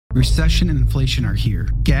Recession and inflation are here.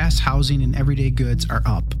 Gas, housing, and everyday goods are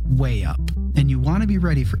up, way up. And you want to be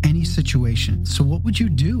ready for any situation. So what would you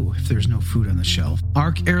do if there's no food on the shelf?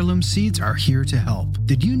 ARC Heirloom Seeds are here to help.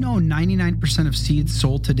 Did you know 99% of seeds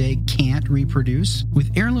sold today can't reproduce?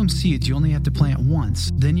 With Heirloom Seeds, you only have to plant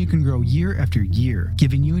once. Then you can grow year after year,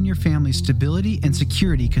 giving you and your family stability and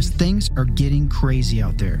security because things are getting crazy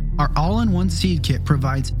out there. Our all-in-one seed kit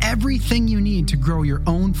provides everything you need to grow your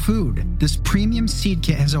own food. This premium seed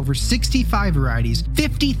kit has over 65 varieties,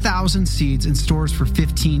 50,000 seeds in stores for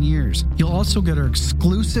 15 years. You'll also get our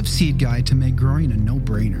exclusive seed guide to make growing a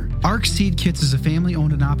no-brainer. ARC Seed Kits is a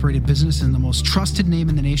family-owned and operated business and the most trusted name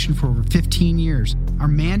in the nation for over 15 years. Our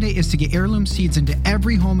mandate is to get heirloom seeds into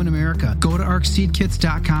every home in America. Go to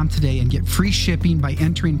arcseedkits.com today and get free shipping by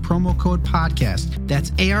entering promo code podcast. That's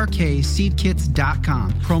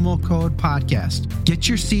ARKseedkits.com, promo code podcast. Get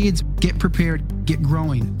your seeds, get prepared, get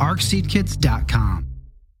growing. arcseedkits.com.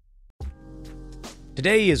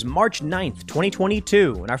 Today is March 9th,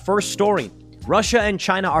 2022, and our first story. Russia and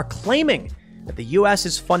China are claiming that the U.S.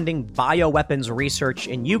 is funding bioweapons research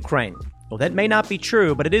in Ukraine. Well, that may not be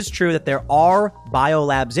true, but it is true that there are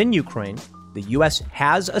biolabs in Ukraine. The U.S.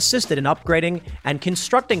 has assisted in upgrading and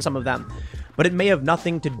constructing some of them, but it may have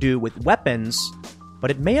nothing to do with weapons, but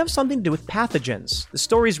it may have something to do with pathogens. The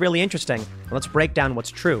story is really interesting. Let's break down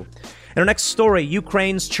what's true. In our next story,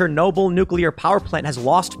 Ukraine's Chernobyl nuclear power plant has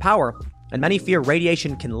lost power, and many fear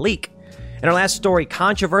radiation can leak. In our last story,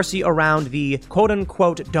 controversy around the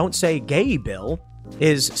quote-unquote don't say gay bill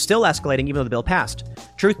is still escalating even though the bill passed.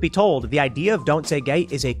 Truth be told, the idea of don't say gay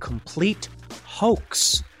is a complete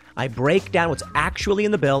hoax. I break down what's actually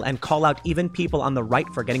in the bill and call out even people on the right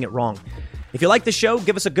for getting it wrong. If you like the show,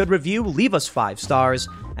 give us a good review, leave us 5 stars,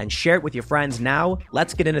 and share it with your friends. Now,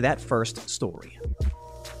 let's get into that first story.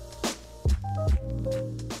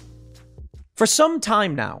 For some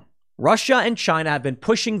time now, Russia and China have been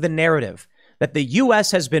pushing the narrative that the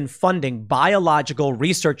U.S. has been funding biological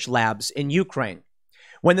research labs in Ukraine.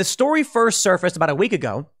 When the story first surfaced about a week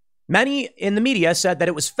ago, many in the media said that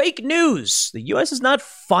it was fake news. The U.S. is not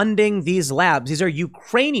funding these labs. These are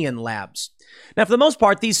Ukrainian labs. Now, for the most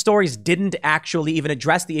part, these stories didn't actually even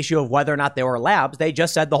address the issue of whether or not they were labs. They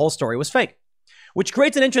just said the whole story was fake, which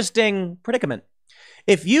creates an interesting predicament.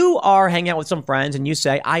 If you are hanging out with some friends and you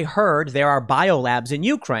say, I heard there are biolabs in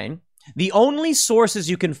Ukraine, the only sources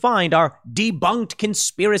you can find are debunked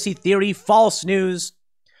conspiracy theory, false news,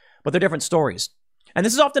 but they're different stories. And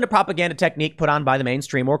this is often a propaganda technique put on by the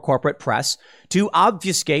mainstream or corporate press to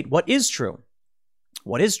obfuscate what is true.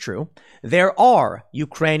 What is true? There are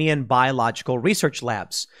Ukrainian biological research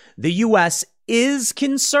labs. The U.S. is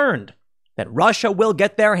concerned that Russia will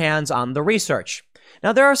get their hands on the research.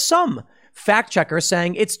 Now, there are some fact checkers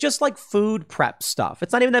saying it's just like food prep stuff.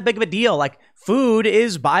 It's not even that big of a deal. Like, food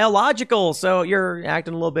is biological, so you're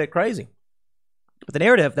acting a little bit crazy. But the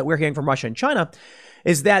narrative that we're hearing from Russia and China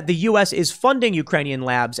is that the U.S. is funding Ukrainian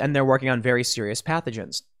labs and they're working on very serious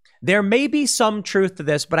pathogens. There may be some truth to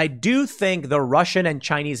this, but I do think the Russian and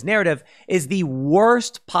Chinese narrative is the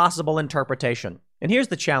worst possible interpretation. And here's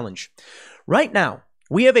the challenge. Right now,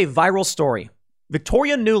 we have a viral story.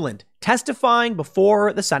 Victoria Nuland, testifying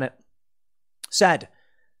before the Senate, said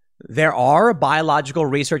there are biological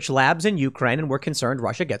research labs in Ukraine and we're concerned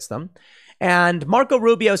Russia gets them. And Marco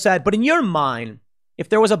Rubio said, but in your mind, if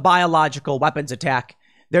there was a biological weapons attack,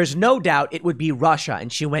 there's no doubt it would be Russia.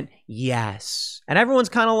 And she went, yes. And everyone's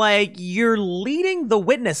kind of like, you're leading the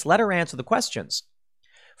witness. Let her answer the questions.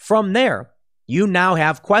 From there, you now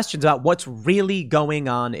have questions about what's really going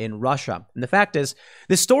on in Russia. And the fact is,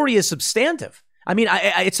 this story is substantive. I mean,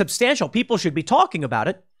 it's substantial. People should be talking about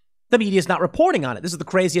it. The media is not reporting on it. This is the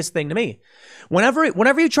craziest thing to me. Whenever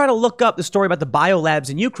you try to look up the story about the biolabs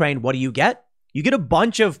in Ukraine, what do you get? You get a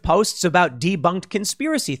bunch of posts about debunked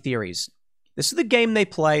conspiracy theories. This is the game they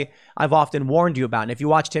play I've often warned you about. And if you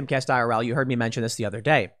watch Timcast IRL, you heard me mention this the other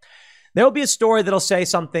day. There will be a story that'll say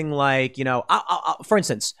something like, for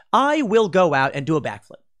instance, I will go out and do a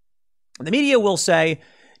backflip. And the media will say,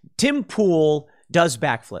 Tim Pool does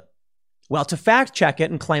backflip. Well, to fact check it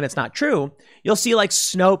and claim it's not true, you'll see like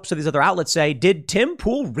Snopes or these other outlets say, did Tim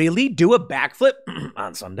Pool really do a backflip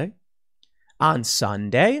on Sunday? On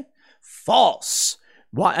Sunday? False.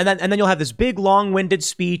 And then you'll have this big long-winded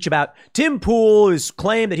speech about Tim Pool is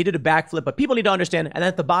claimed that he did a backflip, but people need to understand. And then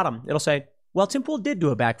at the bottom, it'll say, well, Tim Pool did do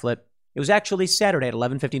a backflip. It was actually Saturday at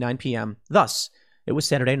 11:59 p.m. Thus, it was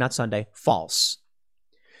Saturday, not Sunday. False.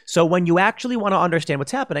 So when you actually want to understand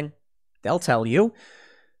what's happening, they'll tell you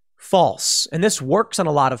false. And this works on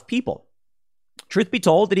a lot of people. Truth be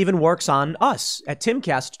told, it even works on us at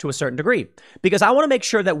Timcast to a certain degree, because I want to make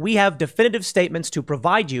sure that we have definitive statements to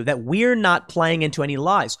provide you that we're not playing into any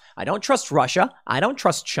lies. I don't trust Russia. I don't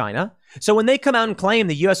trust China. So when they come out and claim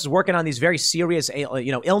the U.S. is working on these very serious,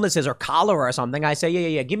 illnesses or cholera or something, I say,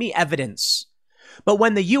 yeah, give me evidence. But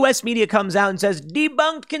when the U.S. media comes out and says,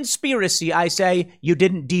 debunked conspiracy, I say, you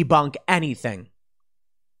didn't debunk anything.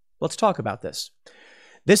 Let's talk about this.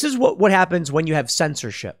 This is what happens when you have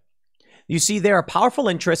censorship. You see, there are powerful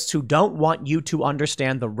interests who don't want you to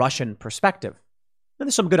understand the Russian perspective. And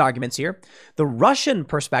there's some good arguments here. The Russian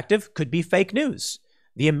perspective could be fake news.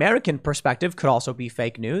 The American perspective could also be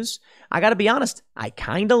fake news. I got to be honest, I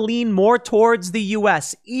kind of lean more towards the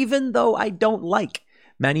U.S., even though I don't like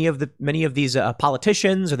many of these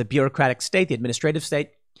politicians or the bureaucratic state, the administrative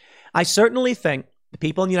state. I certainly think the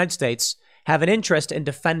people in the United States have an interest in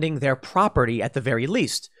defending their property at the very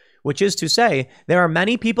least, which is to say, there are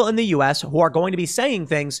many people in the U.S. who are going to be saying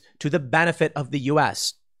things to the benefit of the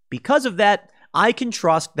U.S. Because of that, I can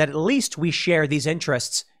trust that at least we share these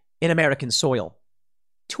interests in American soil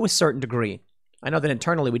to a certain degree. I know that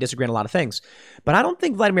internally we disagree on a lot of things, but I don't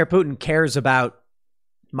think Vladimir Putin cares about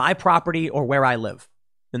my property or where I live.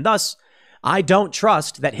 And thus, I don't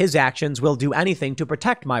trust that his actions will do anything to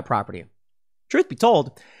protect my property. Truth be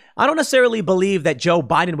told, I don't necessarily believe that Joe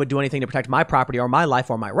Biden would do anything to protect my property or my life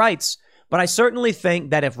or my rights, but I certainly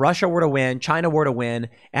think that if Russia were to win, China were to win,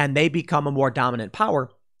 and they become a more dominant power,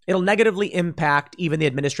 it'll negatively impact even the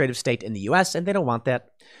administrative state in the U.S., and they don't want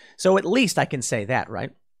that. So at least I can say that,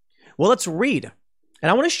 right? Well, let's read. And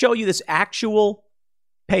I want to show you this actual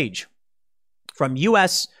page from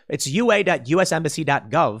U.S. It's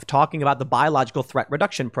ua.usembassy.gov talking about the Biological Threat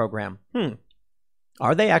Reduction Program.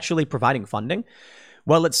 Are they actually providing funding?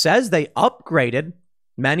 Well, it says they upgraded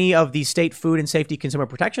many of the state food and safety consumer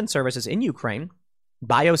protection services in Ukraine,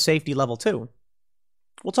 biosafety level 2.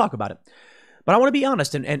 We'll talk about it. But I want to be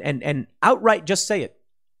honest and outright just say it.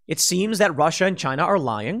 It seems that Russia and China are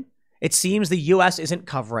lying. It seems the U.S. isn't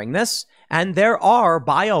covering this. And there are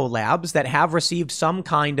biolabs that have received some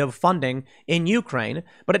kind of funding in Ukraine,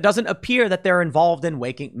 but it doesn't appear that they're involved in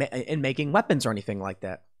making weapons or anything like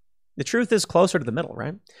that. The truth is closer to the middle,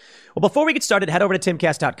 right? Well, before we get started, head over to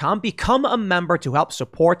timcast.com, become a member to help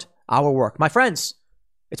support our work. My friends,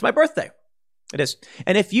 it's my birthday. It is.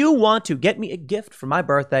 And if you want to get me a gift for my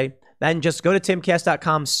birthday, then just go to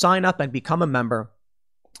timcast.com, sign up, and become a member.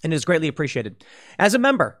 And it is greatly appreciated. As a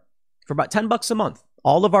member, for about $10 a month,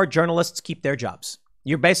 all of our journalists keep their jobs.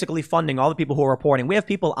 You're basically funding all the people who are reporting. We have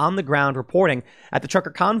people on the ground reporting at the trucker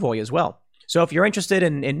convoy as well. So if you're interested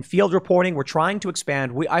in field reporting, we're trying to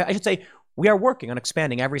expand. I should say we are working on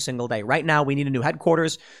expanding every single day. Right now, we need a new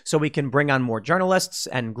headquarters so we can bring on more journalists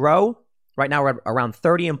and grow. Right now, we're at around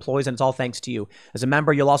 30 employees, and it's all thanks to you. As a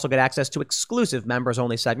member, you'll also get access to exclusive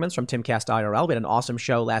members-only segments from Timcast IRL. We had an awesome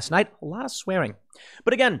show last night. A lot of swearing.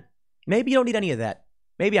 But again, maybe you don't need any of that.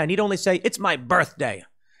 Maybe I need only say, it's my birthday.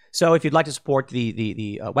 So if you'd like to support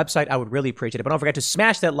the website, I would really appreciate it. But don't forget to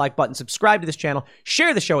smash that like button, subscribe to this channel,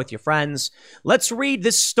 share the show with your friends. Let's read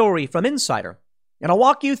this story from Insider, and I'll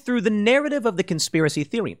walk you through the narrative of the conspiracy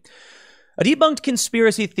theory. A debunked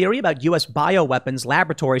conspiracy theory about U.S. bioweapons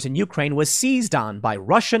laboratories in Ukraine was seized on by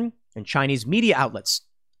Russian and Chinese media outlets,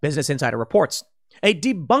 Business Insider reports. A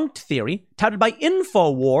debunked theory touted by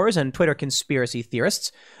InfoWars and Twitter conspiracy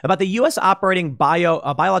theorists about the U.S. operating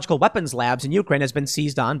biological weapons labs in Ukraine has been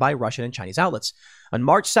seized on by Russian and Chinese outlets. On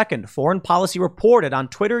March 2nd, Foreign Policy reported on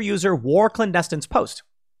Twitter user War Clandestine's post.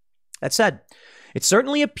 That said, it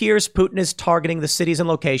certainly appears Putin is targeting the cities and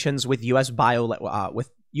locations with U.S.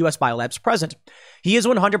 biolabs present. He is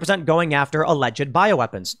 100% going after alleged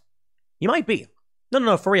bioweapons. You might be.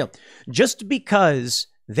 No, for real. Just because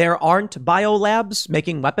there aren't biolabs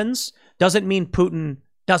making weapons doesn't mean Putin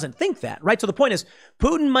doesn't think that, right? So the point is,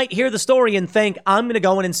 Putin might hear the story and think, I'm going to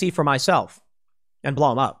go in and see for myself and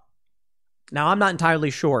blow him up. Now, I'm not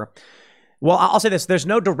entirely sure. Well, I'll say this. There's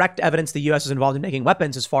no direct evidence the U.S. is involved in making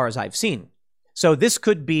weapons as far as I've seen. So this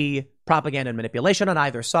could be propaganda and manipulation on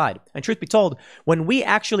either side. And truth be told, when we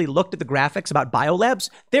actually looked at the graphics about biolabs,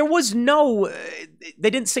 there was they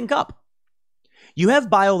didn't sync up. You have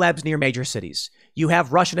biolabs near major cities. You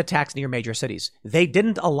have Russian attacks near major cities. They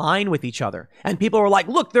didn't align with each other. And people were like,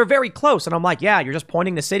 look, they're very close. And I'm like, yeah, you're just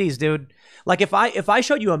pointing to cities, dude. Like if I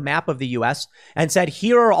showed you a map of the US and said,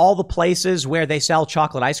 here are all the places where they sell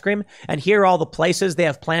chocolate ice cream, and here are all the places they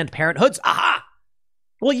have Planned Parenthoods. Aha!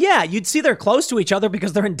 Well, yeah, you'd see they're close to each other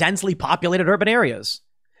because they're in densely populated urban areas.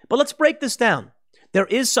 But let's break this down. There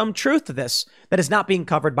is some truth to this that is not being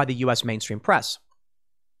covered by the US mainstream press.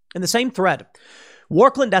 In the same thread,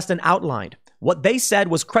 War Clandestine outlined What they said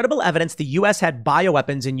was credible evidence the U.S. had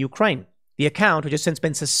bioweapons in Ukraine. The account, which has since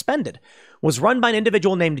been suspended, was run by an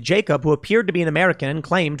individual named Jacob who appeared to be an American and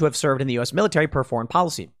claimed to have served in the U.S. military per foreign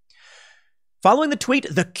policy. Following the tweet,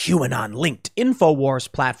 the QAnon-linked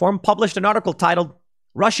InfoWars platform published an article titled,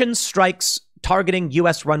 Russian Strikes Targeting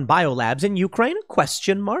U.S.-Run Biolabs in Ukraine? ?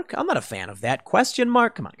 I'm not a fan of that. ?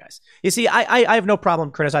 Come on, guys. You see, I have no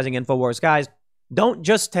problem criticizing InfoWars, guys. Don't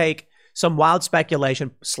just take some wild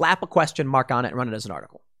speculation, slap a question mark on it, and run it as an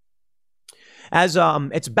article. As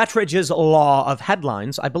it's Bettridge's law of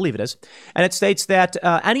headlines, I believe it is, and it states that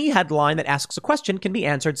any headline that asks a question can be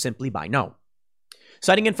answered simply by no.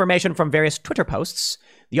 Citing information from various Twitter posts,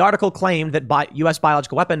 the article claimed that U.S.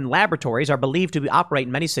 biological weapon laboratories are believed to operate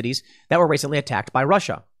in many cities that were recently attacked by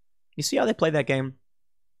Russia. You see how they play that game?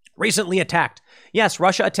 Recently attacked. Yes,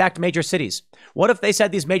 Russia attacked major cities. What if they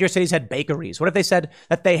said these major cities had bakeries? What if they said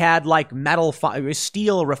that they had like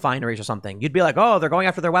steel refineries or something? You'd be like, oh, they're going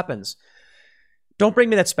after their weapons. Don't bring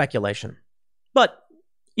me that speculation. But,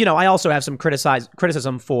 you know, I also have some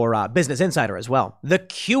criticism for Business Insider as well. The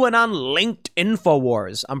QAnon-linked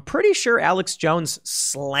InfoWars. I'm pretty sure Alex Jones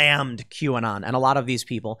slammed QAnon and a lot of these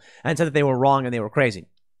people and said that they were wrong and they were crazy.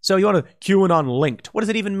 So you want to QAnon-linked. What does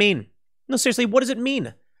it even mean? No, seriously, what does it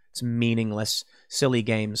mean? It's meaningless, silly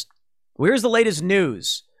games. Here's the latest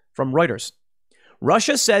news from Reuters.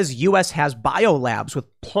 Russia says U.S. has biolabs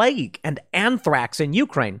with plague and anthrax in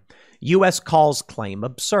Ukraine. U.S. calls claim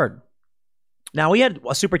absurd. Now, we had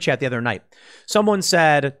a super chat the other night. Someone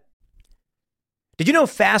said, did you know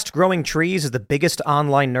Fast Growing Trees is the biggest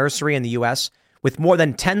online nursery in the U.S. with more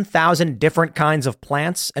than 10,000 different kinds of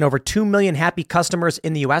plants and over 2 million happy customers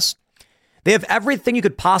in the U.S.? They have everything you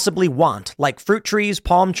could possibly want, like fruit trees,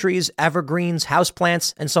 palm trees, evergreens,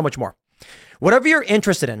 houseplants, and so much more. Whatever you're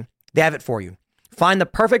interested in, they have it for you. Find the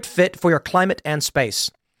perfect fit for your climate and space.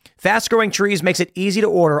 Fast Growing Trees makes it easy to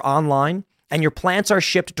order online, and your plants are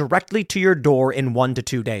shipped directly to your door in 1 to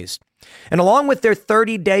 2 days. And along with their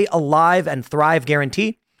 30-day Alive and Thrive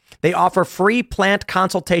guarantee, they offer free plant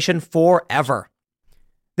consultation forever.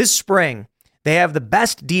 This spring, they have the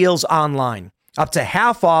best deals online, up to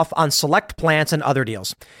half off on select plants and other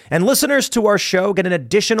deals. And listeners to our show get an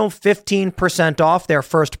additional 15% off their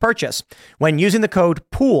first purchase when using the code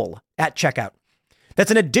POOL at checkout. That's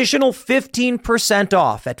an additional 15%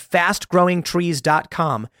 off at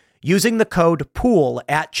fastgrowingtrees.com using the code POOL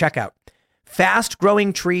at checkout.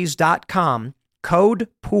 Fastgrowingtrees.com, code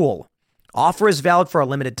POOL. Offer is valid for a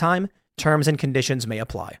limited time. Terms and conditions may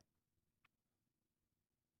apply.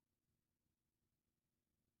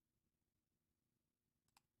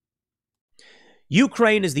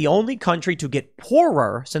 Ukraine is the only country to get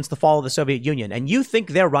poorer since the fall of the Soviet Union, and you think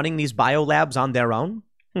they're running these biolabs on their own?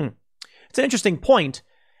 It's an interesting point,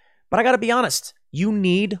 but I got to be honest. You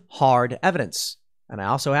need hard evidence, and I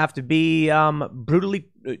also have to be brutally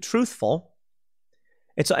truthful.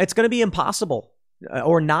 It's going to be impossible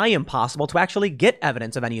or nigh impossible to actually get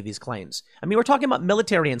evidence of any of these claims. I mean, we're talking about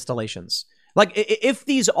military installations. Like, if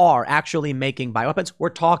these are actually making bioweapons, we're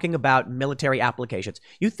talking about military applications.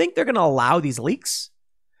 You think they're going to allow these leaks?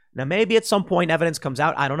 Now, maybe at some point evidence comes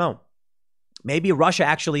out. I don't know. Maybe Russia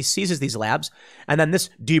actually seizes these labs, and then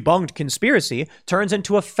this debunked conspiracy turns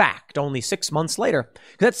into a fact only 6 months later.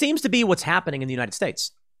 Because that seems to be what's happening in the United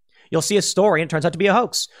States. You'll see a story and it turns out to be a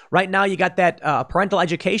hoax. Right now, you got that parental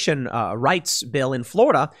education rights bill in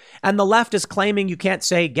Florida, and the left is claiming you can't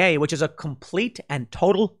say gay, which is a complete and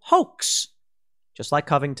total hoax. Just like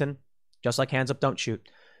Covington, just like Hands Up, Don't Shoot,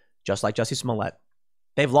 just like Jussie Smollett.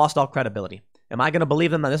 They've lost all credibility. Am I going to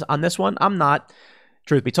believe them on this one? I'm not.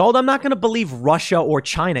 Truth be told, I'm not going to believe Russia or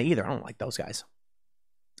China either. I don't like those guys.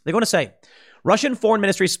 They're going to say, Russian Foreign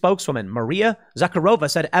Ministry spokeswoman Maria Zakharova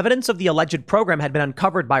said evidence of the alleged program had been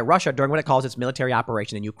uncovered by Russia during what it calls its military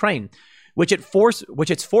operation in Ukraine, which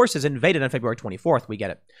its forces invaded on February 24th. We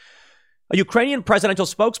get it. A Ukrainian presidential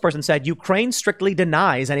spokesperson said Ukraine strictly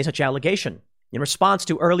denies any such allegation. In response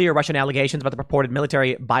to earlier Russian allegations about the purported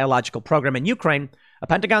military biological program in Ukraine, a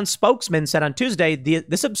Pentagon spokesman said on Tuesday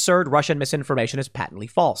this absurd Russian misinformation is patently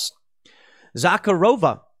false.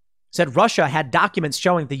 Zakharova said Russia had documents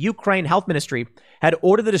showing the Ukraine Health Ministry had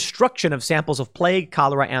ordered the destruction of samples of plague,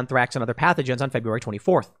 cholera, anthrax, and other pathogens on February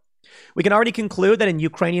 24th. We can already conclude that in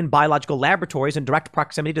Ukrainian biological laboratories in direct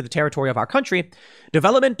proximity to the territory of our country,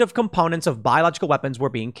 development of components of biological weapons were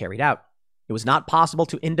being carried out. It was not possible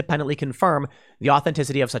to independently confirm the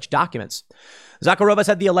authenticity of such documents. Zakharova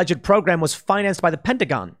said the alleged program was financed by the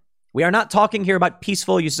Pentagon. We are not talking here about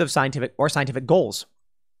peaceful uses of scientific goals.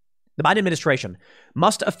 The Biden administration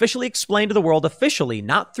must officially explain to the world officially,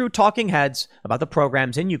 not through talking heads, about the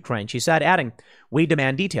programs in Ukraine, she said, adding, we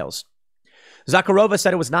demand details. Zakharova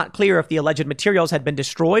said it was not clear if the alleged materials had been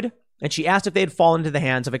destroyed, and she asked if they had fallen into the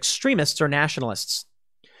hands of extremists or nationalists.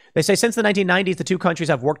 They say since the 1990s, the two countries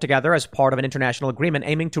have worked together as part of an international agreement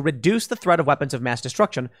aiming to reduce the threat of weapons of mass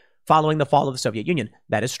destruction following the fall of the Soviet Union.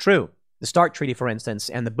 That is true. The START Treaty, for instance,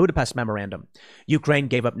 and the Budapest Memorandum. Ukraine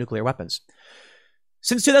gave up nuclear weapons.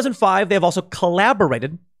 Since 2005, they have also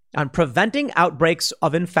collaborated on preventing outbreaks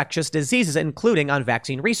of infectious diseases, including on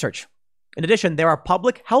vaccine research. In addition, there are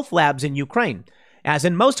public health labs in Ukraine, as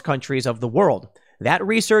in most countries of the world. That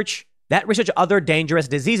research other dangerous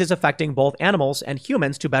diseases affecting both animals and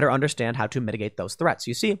humans to better understand how to mitigate those threats.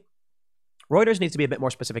 You see, Reuters needs to be a bit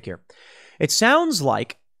more specific here. It sounds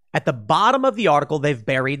like at the bottom of the article, they've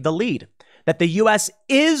buried the lead, that the U.S.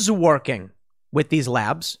 is working with these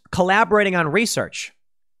labs, collaborating on research.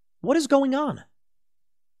 What is going on?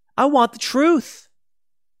 I want the truth.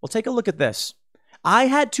 Well, take a look at this. I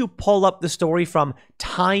had to pull up the story from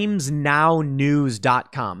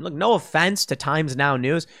TimesNowNews.com. Look, no offense to Times Now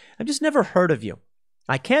News. I've just never heard of you.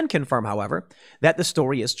 I can confirm, however, that the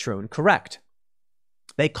story is true and correct.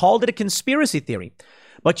 They called it a conspiracy theory,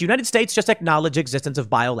 but the United States just acknowledged the existence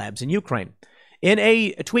of biolabs in Ukraine. In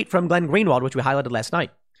a tweet from Glenn Greenwald, which we highlighted last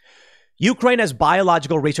night, Ukraine has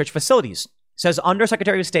biological research facilities, says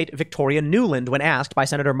Undersecretary of State Victoria Nuland when asked by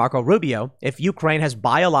Senator Marco Rubio if Ukraine has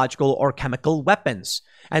biological or chemical weapons,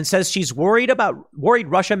 and says she's worried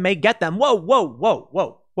Russia may get them.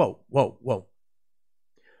 Whoa.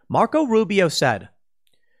 Marco Rubio said,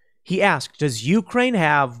 he asked, does Ukraine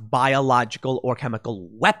have biological or chemical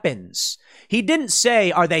weapons? He didn't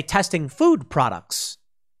say, are they testing food products?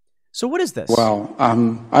 So what is this? Well,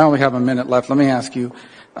 I only have a minute left. Let me ask you,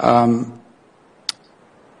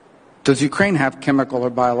 does Ukraine have chemical or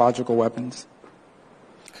biological weapons?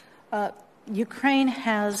 Ukraine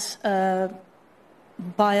has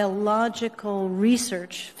biological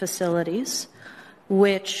research facilities,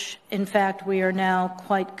 which, in fact, we are now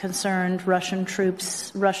quite concerned Russian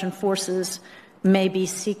forces may be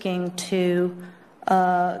seeking to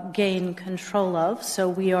gain control of. So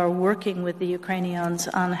we are working with the Ukrainians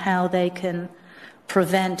on how they can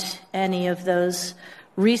prevent any of those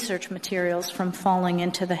research materials from falling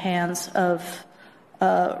into the hands of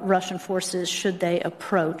Russian forces should they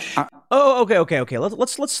approach. Okay.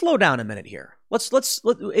 Let's slow down a minute here. It's a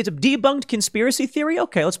debunked conspiracy theory.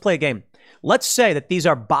 Okay, let's play a game. Let's say that these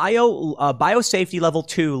are biosafety level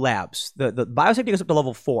 2 labs. The biosafety goes up to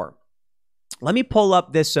level 4. Let me pull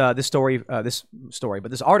up this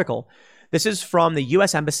article. This is from the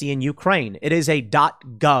U.S. Embassy in Ukraine. It is a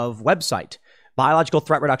 .gov website. Biological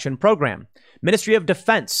Threat Reduction Program. Ministry of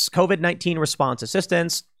Defense, COVID-19 Response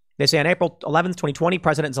Assistance. They say on April 11th, 2020,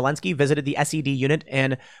 President Zelensky visited the SED unit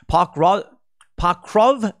in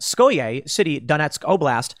Pokrovskoye City, Donetsk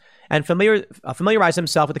Oblast, and familiarized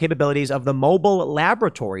himself with the capabilities of the mobile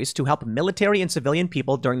laboratories to help military and civilian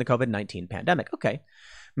people during the COVID-19 pandemic. Okay,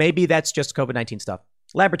 maybe that's just COVID-19 stuff.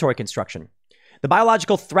 Laboratory construction. The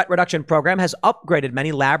Biological Threat Reduction Program has upgraded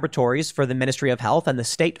many laboratories for the Ministry of Health and the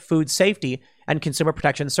State Food Safety and Consumer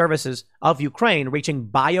Protection Services of Ukraine, reaching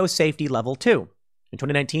biosafety level 2. In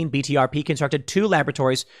 2019, BTRP constructed 2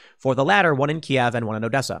 laboratories for the latter, one in Kiev and one in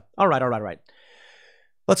Odessa. All right.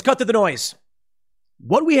 Let's cut through the noise.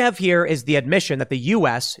 What we have here is the admission that the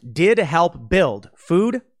U.S. did help build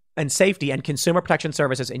food and safety and consumer protection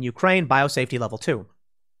services in Ukraine, biosafety level 2.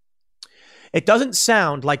 It doesn't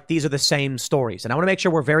sound like these are the same stories. And I want to make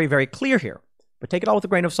sure we're very, very clear here. But take it all with a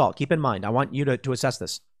grain of salt. Keep in mind, I want you to assess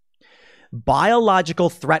this. Biological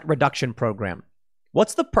Threat Reduction Program.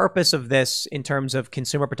 What's the purpose of this in terms of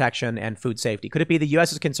consumer protection and food safety? Could it be the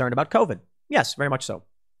U.S. is concerned about COVID? Yes, very much so.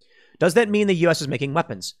 Does that mean the U.S. is making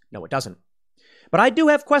weapons? No, it doesn't. But I do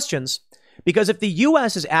have questions, because if the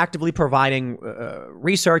U.S. is actively providing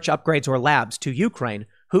research upgrades or labs to Ukraine,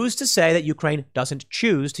 who's to say that Ukraine doesn't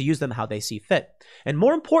choose to use them how they see fit? And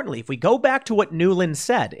more importantly, if we go back to what Nuland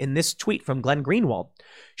said in this tweet from Glenn Greenwald,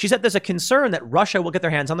 she said there's a concern that Russia will get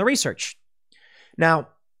their hands on the research. Now,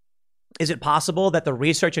 is it possible that the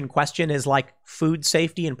research in question is like food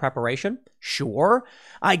safety and preparation? Sure.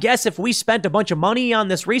 I guess if we spent a bunch of money on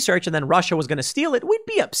this research and then Russia was going to steal it, we'd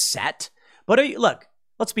be upset. But look,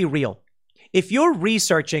 let's be real. If you're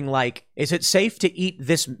researching, like, is it safe to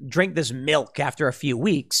drink this milk after a few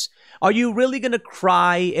weeks? Are you really going to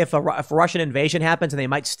cry if a Russian invasion happens and they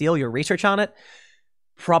might steal your research on it?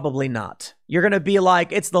 Probably not. You're going to be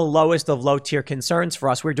like, it's the lowest of low tier concerns for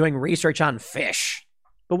us. We're doing research on fish.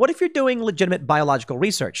 But what if you're doing legitimate biological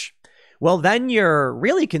research? Well, then you're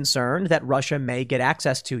really concerned that Russia may get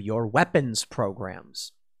access to your weapons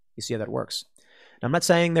programs. You see how that works? Now, I'm not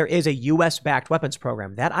saying there is a U.S.-backed weapons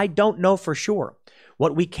program. That I don't know for sure.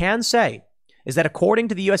 What we can say is that according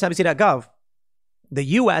to the USNBC.gov, the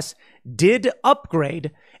U.S. did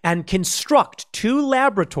upgrade and construct 2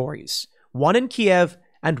 laboratories, one in Kiev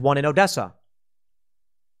and one in Odessa.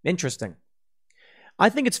 Interesting. I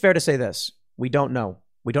think it's fair to say this. We don't know.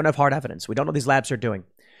 We don't have hard evidence. We don't know what these labs are doing.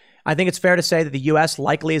 I think it's fair to say that the U.S.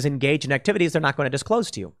 likely is engaged in activities they're not going to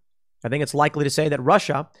disclose to you. I think it's likely to say that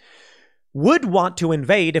Russia would want to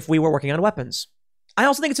invade if we were working on weapons. I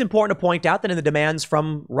also think it's important to point out that in the demands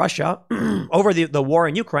from Russia over the war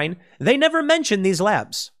in Ukraine, they never mentioned these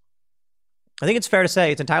labs. I think it's fair to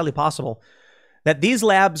say it's entirely possible that these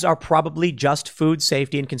labs are probably just food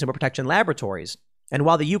safety and consumer protection laboratories. And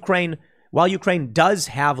while Ukraine does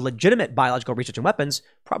have legitimate biological research and weapons,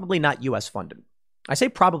 probably not U.S. funded. I say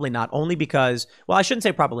probably not only because, well, I shouldn't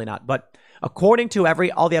say probably not, but according to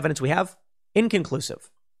all the evidence we have, inconclusive.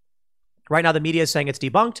 Right now, the media is saying it's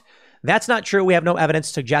debunked. That's not true. We have no evidence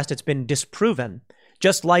to suggest it's been disproven.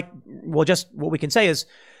 Just what we can say is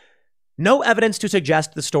no evidence to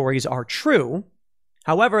suggest the stories are true.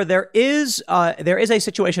 However, there is a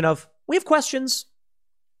situation of we have questions.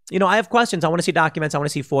 I have questions. I want to see documents. I want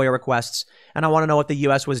to see FOIA requests. And I want to know what the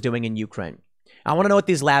U.S. was doing in Ukraine. I want to know what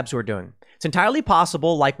these labs were doing. It's entirely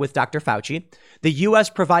possible, like with Dr. Fauci, the U.S.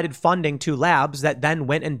 provided funding to labs that then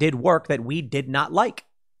went and did work that we did not like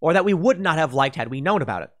or that we would not have liked had we known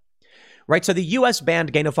about it. Right? So the U.S.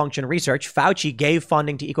 banned gain-of-function research. Fauci gave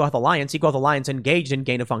funding to EcoHealth Alliance. EcoHealth Alliance engaged in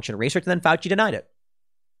gain-of-function research, and then Fauci denied it.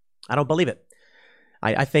 I don't believe it.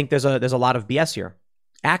 I think there's a lot of BS here.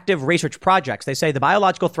 Active research projects. They say the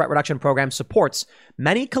Biological Threat Reduction Program supports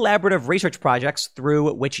many collaborative research projects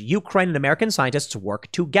through which Ukraine and American scientists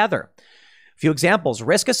work together. A few examples: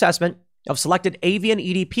 risk assessment of selected avian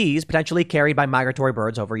EDPs potentially carried by migratory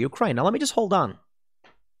birds over Ukraine. Now, let me just hold on.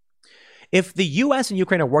 If the U.S. and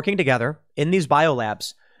Ukraine are working together in these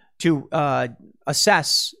biolabs to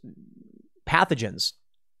assess pathogens,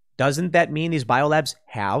 doesn't that mean these biolabs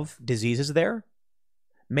have diseases there?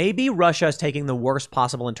 Maybe Russia is taking the worst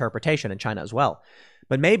possible interpretation, and China as well.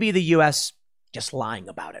 But maybe the U.S. just lying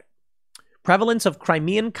about it. Prevalence of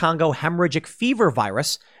Crimean Congo hemorrhagic fever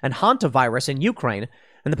virus and hantavirus in Ukraine,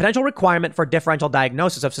 and the potential requirement for differential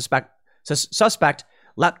diagnosis of suspect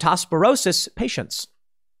leptospirosis patients.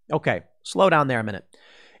 Okay, slow down there a minute.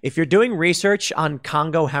 If you're doing research on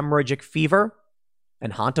Congo hemorrhagic fever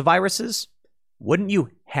and hantaviruses, wouldn't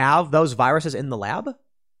you have those viruses in the lab?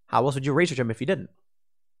 How else would you research them if you didn't?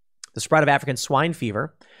 The spread of African swine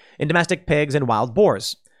fever in domestic pigs and wild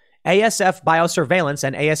boars. ASF biosurveillance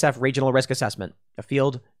and ASF regional risk assessment, a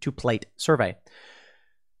field to plate survey.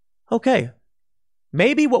 Okay,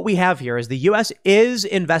 maybe what we have here is the U.S. is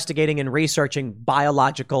investigating and researching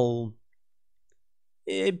biological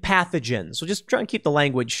pathogens. So just try and keep the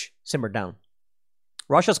language simmered down.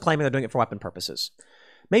 Russia's claiming they're doing it for weapon purposes.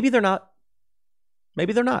 Maybe they're not.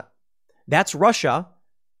 Maybe they're not. That's Russia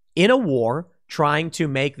in a war trying to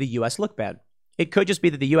make the U.S. look bad. It could just be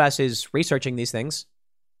that the U.S. is researching these things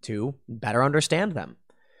to better understand them.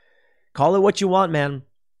 Call it what you want, man.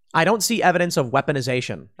 I don't see evidence of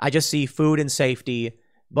weaponization. I just see food and safety,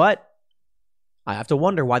 but I have to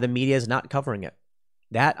wonder why the media is not covering it.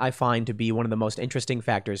 That I find to be one of the most interesting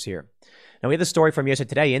factors here. Now, we have the story from USA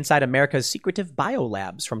Today, Inside America's Secretive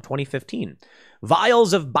Biolabs from 2015.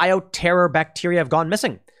 Vials of bioterror bacteria have gone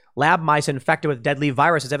missing. Lab mice infected with deadly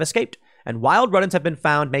viruses have escaped. And wild rodents have been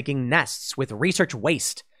found making nests with research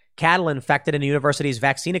waste. Cattle infected in the university's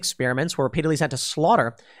vaccine experiments were repeatedly sent to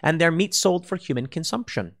slaughter, and their meat sold for human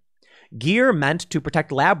consumption. Gear meant to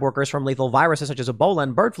protect lab workers from lethal viruses such as Ebola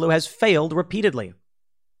and bird flu has failed repeatedly.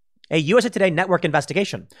 A USA Today network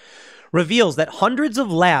investigation reveals that hundreds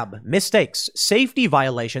of lab mistakes, safety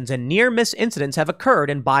violations, and near-miss incidents have occurred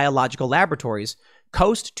in biological laboratories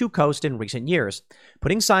coast to coast in recent years,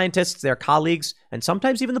 putting scientists, their colleagues, and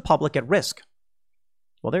sometimes even the public at risk.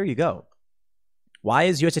 Well, there you go. Why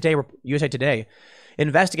is USA Today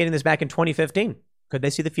investigating this back in 2015? Could they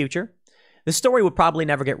see the future? This story would probably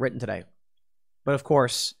never get written today. But of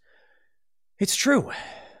course, it's true.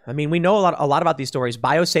 I mean, we know a lot about these stories.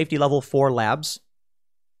 Biosafety level 4 labs.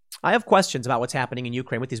 I have questions about what's happening in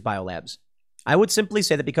Ukraine with these biolabs. I would simply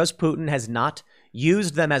say that because Putin has not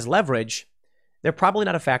used them as leverage, they're probably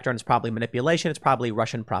not a factor, and it's probably manipulation. It's probably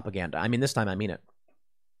Russian propaganda. I mean, this time I mean it.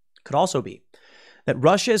 Could also be that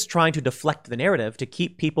Russia is trying to deflect the narrative to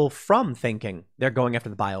keep people from thinking they're going after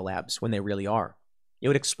the biolabs when they really are. It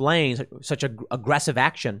would explain such aggressive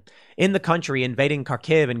action in the country, invading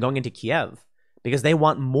Kharkiv and going into Kiev, because they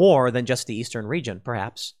want more than just the eastern region,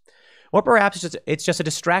 perhaps. Or perhaps it's just a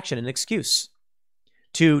distraction, an excuse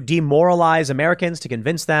to demoralize Americans, to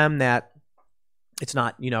convince them that it's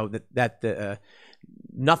not,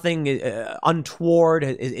 nothing untoward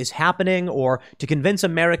is happening, or to convince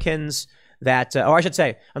Americans that, or I should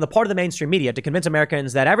say, on the part of the mainstream media, to convince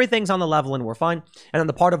Americans that everything's on the level and we're fine, and on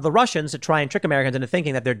the part of the Russians to try and trick Americans into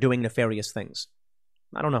thinking that they're doing nefarious things.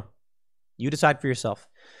 I don't know. You decide for yourself.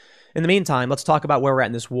 In the meantime, let's talk about where we're at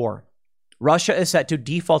in this war. Russia is set to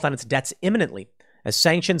default on its debts imminently as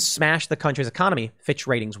sanctions smash the country's economy, Fitch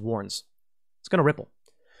Ratings warns. It's going to ripple.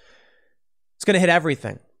 It's going to hit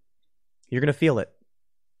everything. You're going to feel it.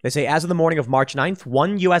 They say as of the morning of March 9th,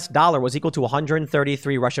 $1 US was equal to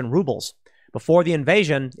 133 Russian rubles. Before the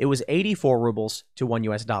invasion, it was 84 rubles to $1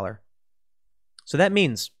 US. So that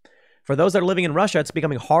means for those that are living in Russia, it's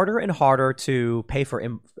becoming harder and harder to pay for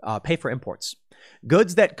imports.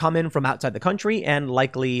 Goods that come in from outside the country and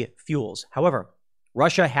likely fuels. However,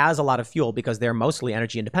 Russia has a lot of fuel because they're mostly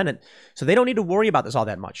energy independent, so they don't need to worry about this all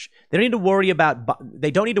that much. They don't need to worry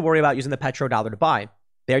about using the petrodollar to buy.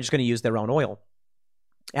 They're just going to use their own oil.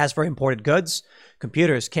 As for imported goods,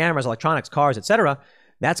 computers, cameras, electronics, cars, etc.,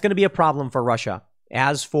 that's going to be a problem for Russia.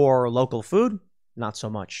 As for local food, not so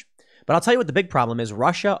much. But I'll tell you what the big problem is.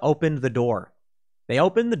 Russia opened the door. They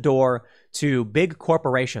opened the door to big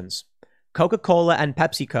corporations. Coca-Cola and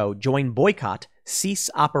PepsiCo join boycott, cease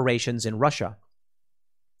operations in Russia.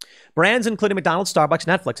 Brands including McDonald's, Starbucks,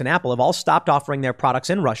 Netflix, and Apple have all stopped offering their products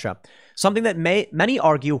in Russia, something that many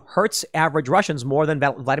argue hurts average Russians more than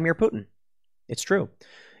Vladimir Putin. It's true.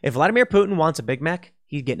 If Vladimir Putin wants a Big Mac,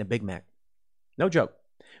 he's getting a Big Mac. No joke.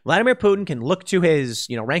 Vladimir Putin can look to his,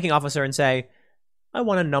 ranking officer and say, I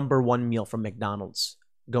want a number one meal from McDonald's.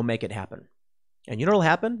 Go make it happen. And you know what'll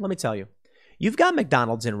happen? Let me tell you. You've got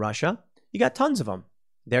McDonald's in Russia. You got tons of them.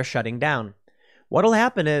 They're shutting down. What'll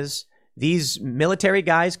happen is these military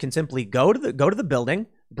guys can simply go to the building,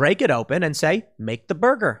 break it open, and say, make the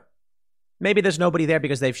burger. Maybe there's nobody there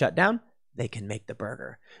because they've shut down. They can make the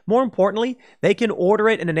burger. More importantly, they can order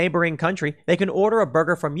it in a neighboring country. They can order a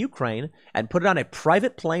burger from Ukraine and put it on a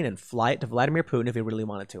private plane and fly it to Vladimir Putin if he really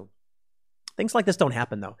wanted to. Things like this don't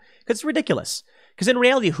happen, though, because it's ridiculous. Because in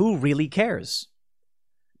reality, who really cares?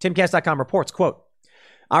 TimCast.com reports, quote,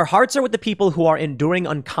 our hearts are with the people who are enduring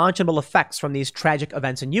unconscionable effects from these tragic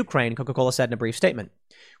events in Ukraine, Coca-Cola said in a brief statement.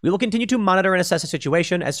 We will continue to monitor and assess the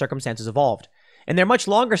situation as circumstances evolved. In their much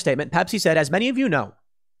longer statement, Pepsi said, as many of you know,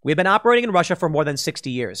 we've been operating in Russia for more than 60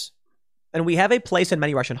 years, and we have a place in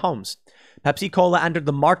many Russian homes. Pepsi Cola entered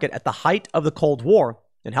the market at the height of the Cold War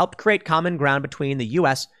and helped create common ground between the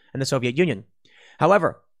U.S. and the Soviet Union.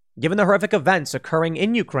 However, given the horrific events occurring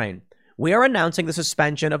in Ukraine, we are announcing the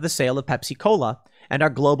suspension of the sale of Pepsi Cola and our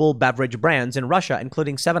global beverage brands in Russia,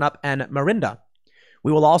 including 7-Up and Mirinda.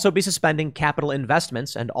 We will also be suspending capital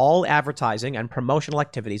investments and all advertising and promotional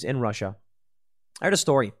activities in Russia. I heard a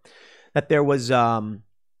story that there was some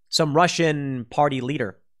Russian party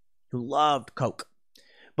leader who loved Coke,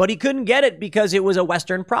 but he couldn't get it because it was a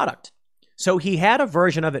Western product. So he had a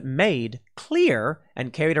version of it made clear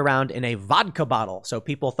and carried around in a vodka bottle. So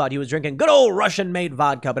people thought he was drinking good old Russian-made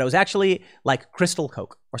vodka, but it was actually like Crystal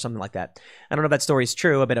Coke or something like that. I don't know if that story is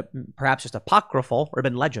true, a bit of perhaps just apocryphal or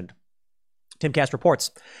urban legend. Timcast reports.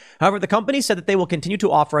 However, the company said that they will continue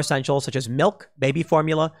to offer essentials such as milk, baby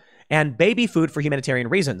formula, and baby food for humanitarian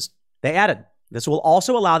reasons. They added, this will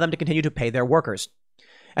also allow them to continue to pay their workers.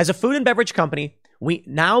 As a food and beverage company, we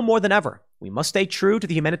now more than ever, we must stay true to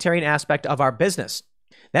the humanitarian aspect of our business.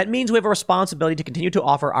 That means we have a responsibility to continue to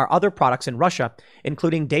offer our other products in Russia,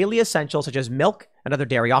 including daily essentials such as milk and other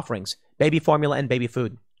dairy offerings, baby formula, and baby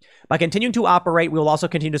food. By continuing to operate, we will also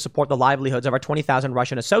continue to support the livelihoods of our 20,000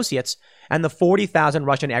 Russian associates and the 40,000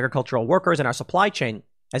 Russian agricultural workers in our supply chain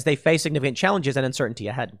as they face significant challenges and uncertainty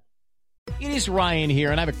ahead. It is Ryan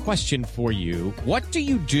here, and I have a question for you. What do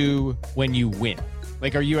you do when you win?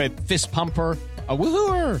 Like, are you a fist pumper, a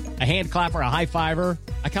woohooer, a hand clapper, a high fiver?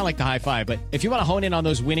 I kind of like the high five, but if you want to hone in on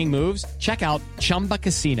those winning moves, check out Chumba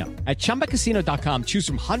Casino. At ChumbaCasino.com, choose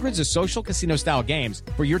from hundreds of social casino-style games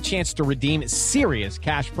for your chance to redeem serious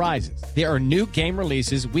cash prizes. There are new game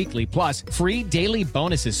releases weekly, plus free daily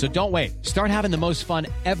bonuses, so don't wait. Start having the most fun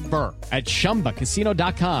ever at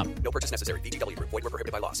ChumbaCasino.com. No purchase necessary. VGW. Void where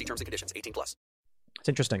prohibited by law. See terms and conditions. 18+. It's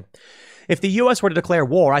interesting. If the U.S. were to declare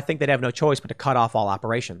war, I think they'd have no choice but to cut off all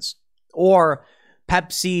operations. Or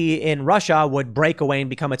Pepsi in Russia would break away and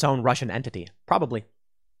become its own Russian entity. Probably.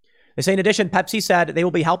 They say, in addition, Pepsi said they will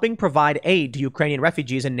be helping provide aid to Ukrainian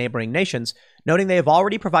refugees in neighboring nations, noting they have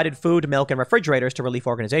already provided food, milk, and refrigerators to relief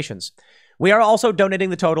organizations. We are also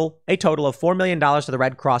donating a total of $4 million to the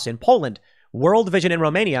Red Cross in Poland, World Vision in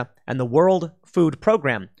Romania, and the World Food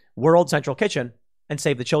Program, World Central Kitchen, and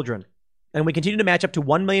Save the Children. And we continue to match up to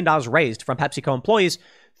 $1 million raised from PepsiCo employees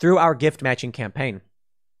through our gift matching campaign.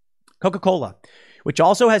 Coca-Cola. which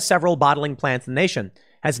also has several bottling plants in the nation,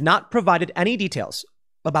 has not provided any details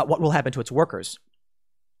about what will happen to its workers.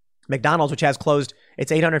 McDonald's, which has closed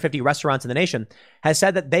its 850 restaurants in the nation, has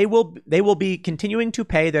said that they will be continuing to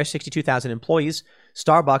pay their 62,000 employees.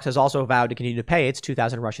 Starbucks has also vowed to continue to pay its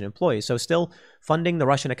 2,000 Russian employees. So still funding the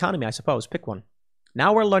Russian economy, I suppose. Pick one.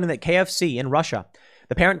 Now we're learning that KFC in Russia,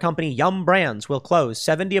 the parent company Yum Brands, will close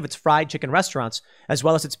 70 of its fried chicken restaurants, as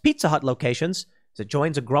well as its Pizza Hut locations, as it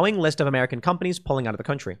joins a growing list of American companies pulling out of the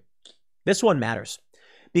country. This one matters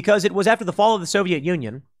because it was after the fall of the Soviet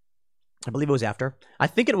Union. I believe it was after. I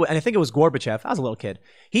think it was Gorbachev. I was a little kid.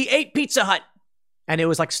 He ate Pizza Hut. And it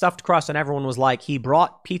was like stuffed crust, and everyone was like, he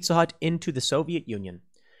brought Pizza Hut into the Soviet Union.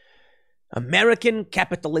 American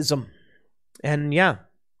capitalism. And yeah,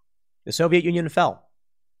 the Soviet Union fell.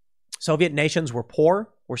 Soviet nations were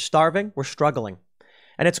poor, were starving, were struggling.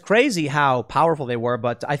 And it's crazy how powerful they were,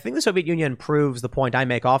 but I think the Soviet Union proves the point I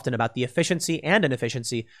make often about the efficiency and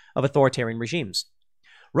inefficiency of authoritarian regimes.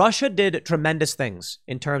 Russia did tremendous things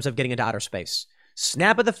in terms of getting into outer space.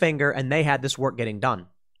 Snap of the finger, and they had this work getting done.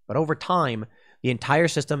 But over time, the entire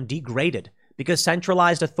system degraded because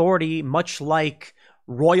centralized authority, much like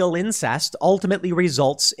royal incest, ultimately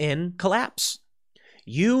results in collapse.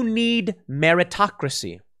 You need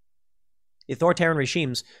meritocracy. Authoritarian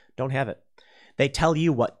regimes don't have it. They tell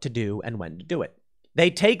you what to do and when to do it. They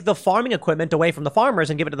take the farming equipment away from the farmers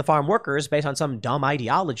and give it to the farm workers based on some dumb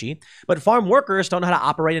ideology, but farm workers don't know how to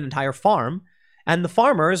operate an entire farm, and the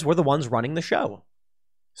farmers were the ones running the show.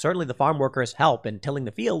 Certainly the farm workers help in tilling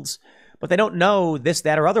the fields, but they don't know this,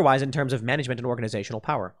 that, or otherwise in terms of management and organizational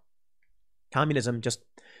power. Communism just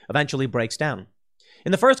eventually breaks down.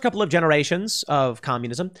 In the first couple of generations of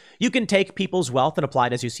communism, you can take people's wealth and apply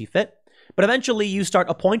it as you see fit, but eventually you start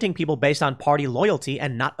appointing people based on party loyalty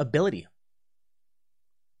and not ability.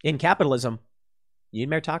 In capitalism, you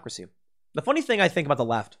need meritocracy. The funny thing I think about the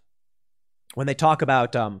left, when they talk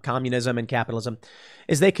about communism and capitalism,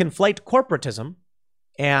 is they conflate corporatism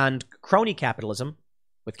and crony capitalism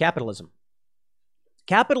with capitalism.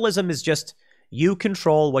 Capitalism is just you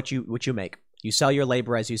control what you make. You sell your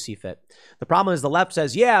labor as you see fit. The problem is the left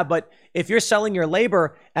says, yeah, but if you're selling your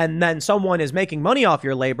labor and then someone is making money off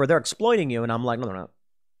your labor, they're exploiting you. And I'm like, no.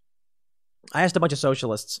 I asked a bunch of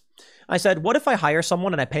socialists. I said, what if I hire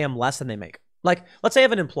someone and I pay them less than they make? Like, let's say I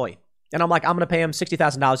have an employee and I'm like, I'm going to pay him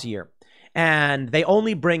 $60,000 a year and they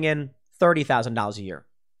only bring in $30,000 a year.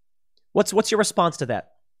 What's your response to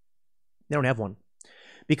that? They don't have one.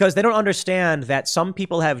 Because they don't understand that some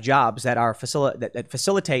people have jobs that are that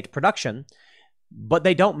facilitate production, but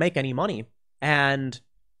they don't make any money, and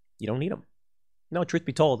you don't need them. No, truth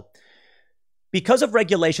be told. Because of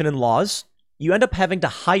regulation and laws, you end up having to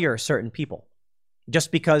hire certain people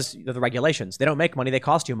just because of the regulations. They don't make money, they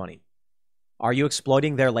cost you money. Are you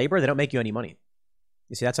exploiting their labor? They don't make you any money.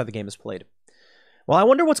 You see, that's how the game is played. Well, I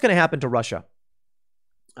wonder what's going to happen to Russia.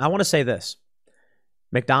 I want to say this.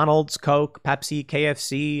 McDonald's, Coke, Pepsi,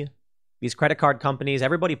 KFC, these credit card companies,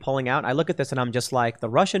 everybody pulling out. I look at this and I'm just like, the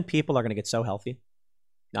Russian people are going to get so healthy.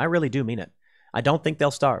 I really do mean it. I don't think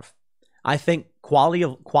they'll starve. I think quality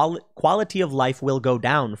of life will go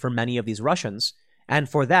down for many of these Russians. And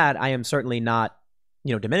for that, I am certainly not,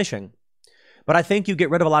 diminishing. But I think you get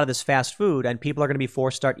rid of a lot of this fast food and people are going to be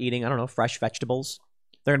forced to start eating, fresh vegetables.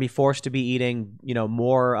 They're going to be forced to be eating,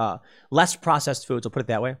 less processed foods, we'll put it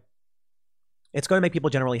that way. It's going to make people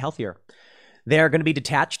generally healthier. They're going to be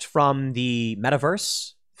detached from the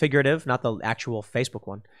metaverse, figurative, not the actual Facebook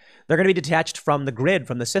one. They're going to be detached from the grid,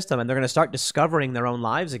 from the system, and they're going to start discovering their own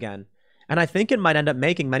lives again. And I think it might end up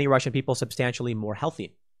making many Russian people substantially more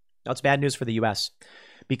healthy. That's bad news for the U.S.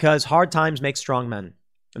 because hard times make strong men.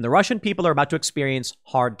 And the Russian people are about to experience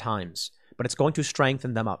hard times, but it's going to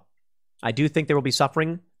strengthen them up. I do think there will be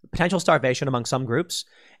suffering, potential starvation among some groups,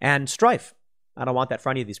 and strife. I don't want that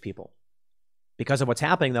for any of these people. Because of what's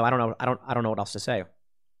happening, though, I don't know what else to say.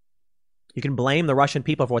 You can blame the Russian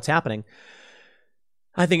people for what's happening.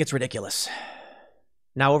 I think it's ridiculous.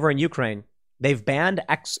 Now, over in Ukraine, they've banned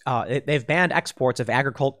exports of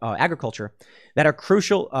agriculture that are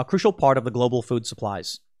a crucial part of the global food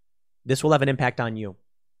supplies. This will have an impact on you.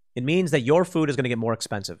 It means that your food is going to get more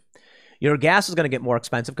expensive. Your gas is going to get more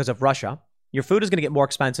expensive because of Russia. Your food is going to get more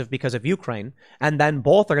expensive because of Ukraine. And then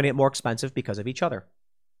both are going to get more expensive because of each other.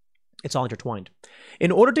 It's all intertwined.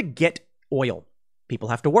 In order to get oil, people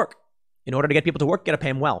have to work. In order to get people to work, you got to pay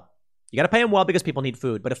them well. You got to pay them well because people need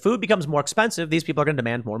food. But if food becomes more expensive, these people are going to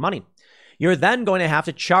demand more money. You're then going to have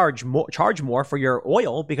to charge more for your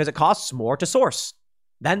oil because it costs more to source.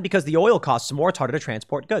 Then because the oil costs more, it's harder to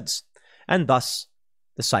transport goods. And thus,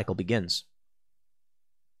 the cycle begins.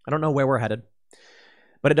 I don't know where we're headed.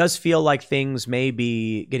 but it does feel like things may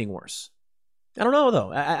be getting worse. I don't know,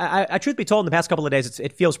 though. I truth be told, in the past couple of days,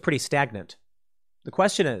 it feels pretty stagnant. The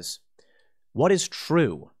question is, what is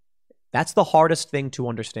true? That's the hardest thing to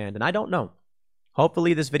understand, and I don't know.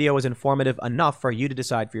 Hopefully, this video is informative enough for you to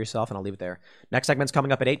decide for yourself, and I'll leave it there. Next segment's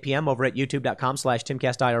coming up at 8 p.m. over at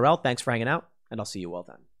youtube.com/TimCastIRL. Thanks for hanging out, and I'll see you all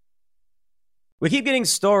then. We keep getting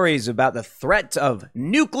stories about the threat of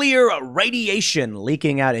nuclear radiation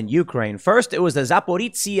leaking out in Ukraine. First, it was the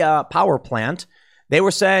Zaporizhzhia power plant. They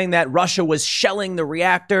were saying that Russia was shelling the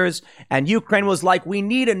reactors, and Ukraine was like, we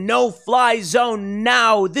need a no-fly zone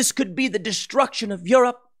now. This could be the destruction of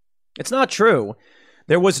Europe. It's not true.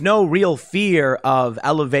 There was no real fear of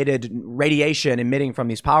elevated radiation emitting from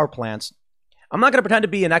these power plants. I'm not going to pretend to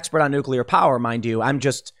be an expert on nuclear power, mind you. I'm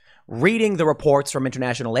just reading the reports from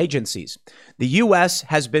international agencies. The U.S.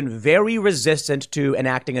 has been very resistant to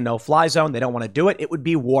enacting a no-fly zone. They don't want to do it. It would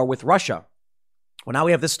be war with Russia. Well, now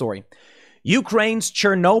we have this story. Ukraine's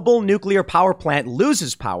Chernobyl nuclear power plant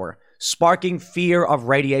loses power, sparking fear of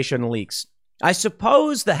radiation leaks. I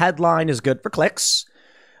suppose the headline is good for clicks.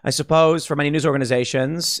 I suppose for many news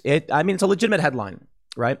organizations, it's a legitimate headline,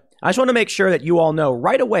 right? I just want to make sure that you all know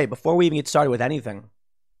right away before we even get started with anything.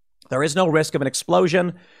 There is no risk of an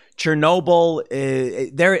explosion. Chernobyl,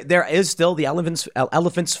 there is still the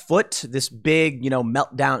elephant's foot, this big,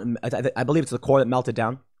 meltdown. I believe it's the core that melted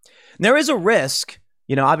down. And there is a risk,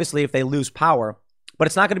 obviously if they lose power, but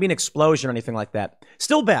it's not going to be an explosion or anything like that.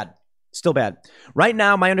 Still bad. Right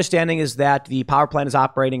now, my understanding is that the power plant is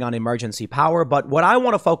operating on emergency power. But what I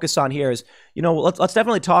want to focus on here is, let's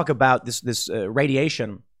definitely talk about this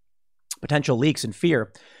radiation, potential leaks and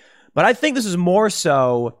fear. But I think this is more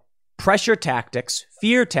so pressure tactics,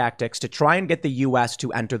 fear tactics to try and get the U.S.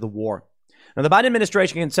 to enter the war. Now, the Biden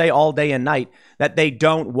administration can say all day and night that they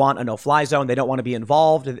don't want a no-fly zone. They don't want to be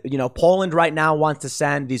involved. Poland right now wants to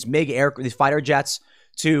send these these fighter jets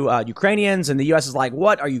to Ukrainians, and the U.S. is like,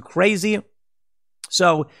 what? Are you crazy?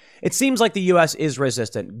 So it seems like the U.S. is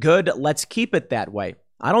resistant. Good. Let's keep it that way.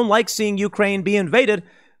 I don't like seeing Ukraine be invaded,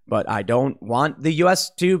 but I don't want the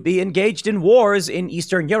U.S. to be engaged in wars in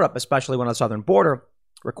Eastern Europe, especially when the southern border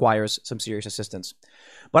requires some serious assistance.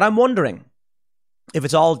 But I'm wondering if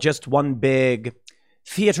it's all just one big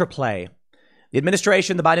theater play. The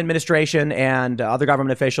administration, the Biden administration, and other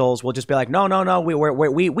government officials will just be like, no,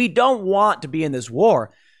 we don't want to be in this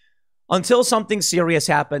war until something serious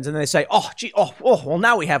happens. And then they say, well,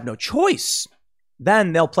 now we have no choice.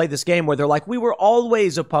 Then they'll play this game where they're like, we were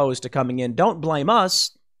always opposed to coming in. Don't blame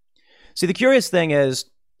us. See, the curious thing is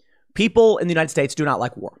people in the United States do not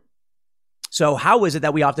like war. So how is it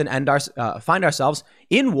that we often find ourselves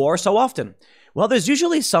in war so often? Well, there's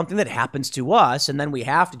usually something that happens to us, and then we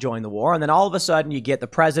have to join the war, and then all of a sudden you get the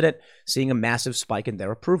president seeing a massive spike in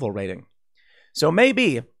their approval rating. So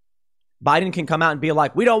maybe Biden can come out and be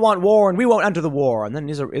like, we don't want war, and we won't enter the war, and then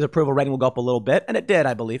his approval rating will go up a little bit, and it did,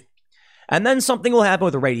 I believe. And then something will happen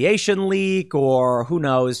with a radiation leak, or who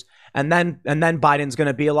knows, and then Biden's going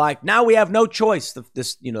to be like, now we have no choice.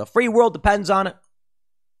 The free world depends on it.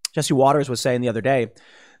 Jesse Waters was saying the other day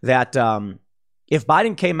that if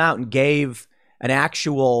Biden came out and gave an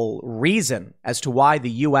actual reason as to why the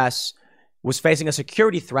U.S. was facing a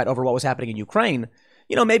security threat over what was happening in Ukraine,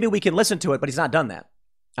 maybe we can listen to it, but he's not done that.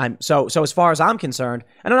 So as far as I'm concerned,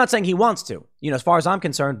 and I'm not saying he wants to, as far as I'm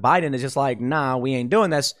concerned, Biden is just like, nah, we ain't doing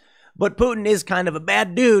this. But Putin is kind of a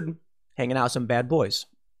bad dude hanging out with some bad boys.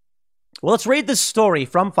 Well, let's read this story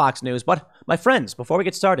from Fox News. But my friends, before we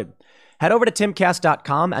get started, head over to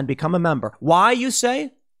timcast.com and become a member. Why, you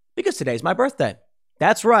say? Because today's my birthday.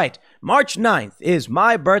 That's right. March 9th is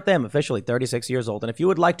my birthday. I'm officially 36 years old. And if you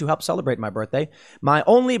would like to help celebrate my birthday, my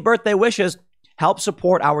only birthday wish is help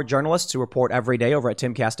support our journalists who report every day over at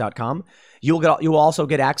timcast.com. You will also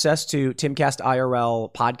get access to Timcast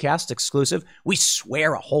IRL podcast exclusive. We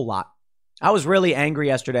swear a whole lot. I was really angry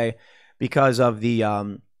yesterday because of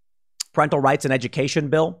the parental rights and education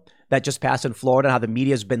bill that just passed in Florida, how the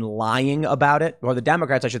media has been lying about it, or the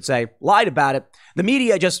Democrats, I should say, lied about it. The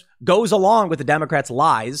media just goes along with the Democrats'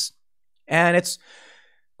 lies, and it's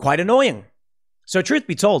quite annoying. So truth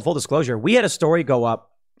be told, full disclosure, we had a story go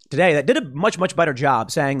up today that did a much, much better job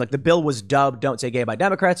saying, like, the bill was dubbed "Don't Say Gay" by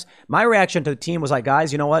Democrats. My reaction to the team was like,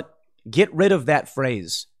 guys, you know what? Get rid of that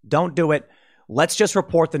phrase. Don't do it. Let's just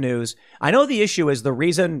report the news. I know the issue is the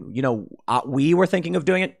reason, we were thinking of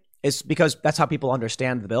doing it is because that's how people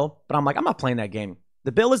understand the bill. But I'm like, I'm not playing that game.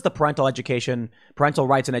 The bill is the parental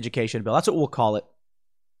rights and education bill. That's what we'll call it.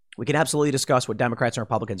 We can absolutely discuss what Democrats and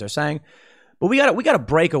Republicans are saying, but we got to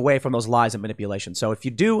break away from those lies and manipulation. So if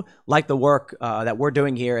you do like the work that we're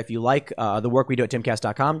doing here, if you like the work we do at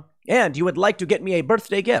timcast.com, and you would like to get me a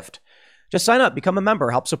birthday gift, just sign up, become a member,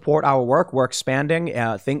 help support our work. We're expanding.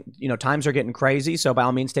 Times are getting crazy. So by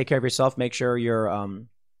all means, take care of yourself. Make sure you're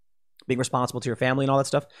being responsible to your family and all that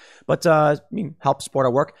stuff. But help support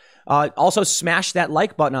our work. Also, smash that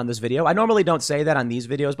like button on this video. I normally don't say that on these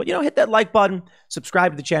videos, but, hit that like button,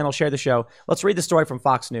 subscribe to the channel, share the show. Let's read the story from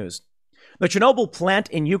Fox News. The Chernobyl plant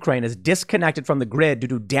in Ukraine is disconnected from the grid due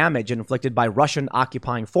to damage inflicted by Russian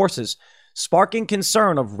occupying forces, sparking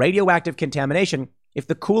concern of radioactive contamination if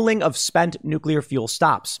the cooling of spent nuclear fuel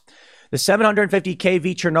stops. The 750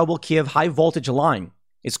 kV Chernobyl-Kiev high-voltage line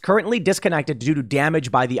is currently disconnected due to damage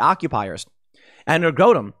by the occupiers.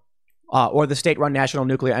 Energodom, or the state-run National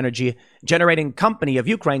Nuclear Energy Generating Company of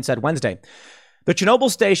Ukraine, said Wednesday, the Chernobyl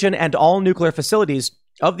station and all nuclear facilities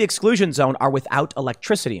of the exclusion zone are without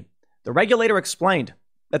electricity. The regulator explained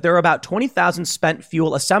that there are about 20,000 spent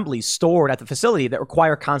fuel assemblies stored at the facility that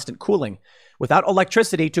require constant cooling. Without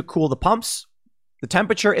electricity to cool the pumps, the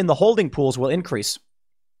temperature in the holding pools will increase,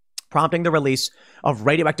 prompting the release of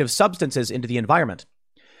radioactive substances into the environment.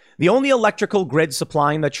 The only electrical grid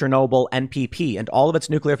supplying the Chernobyl NPP and all of its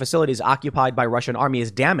nuclear facilities occupied by Russian army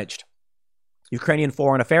is damaged. Ukrainian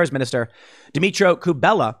Foreign Affairs Minister Dmytro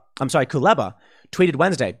Kuleba tweeted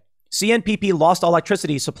Wednesday, CNPP lost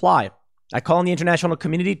electricity supply. I call on the international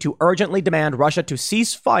community to urgently demand Russia to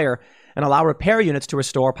cease fire and allow repair units to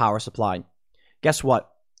restore power supply. Guess what?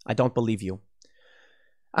 I don't believe you.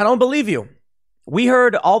 I don't believe you. We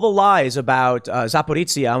heard all the lies about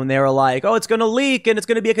Zaporizhzhia when they were like, oh, it's going to leak and it's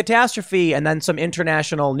going to be a catastrophe. And then some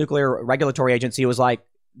international nuclear regulatory agency was like,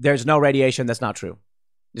 there's no radiation. That's not true.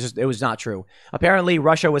 It was not true. Apparently,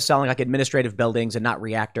 Russia was selling like administrative buildings and not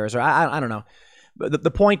reactors, or I don't know. But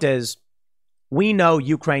the point is, we know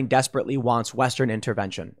Ukraine desperately wants Western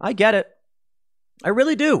intervention. I get it. I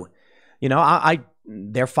really do.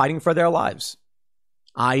 They're fighting for their lives.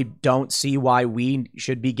 I don't see why we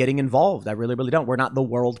should be getting involved. I really, really don't. We're not the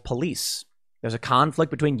world police. There's a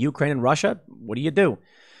conflict between Ukraine and Russia. What do you do?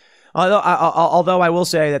 Although I will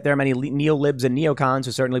say that there are many neolibs and neocons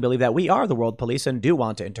who certainly believe that we are the world police and do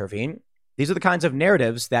want to intervene. These are the kinds of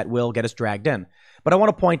narratives that will get us dragged in. But I want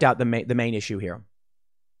to point out the main issue here.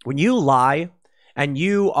 When you lie and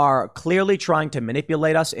you are clearly trying to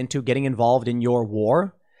manipulate us into getting involved in your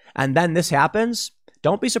war, and then this happens,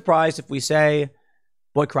 don't be surprised if we say,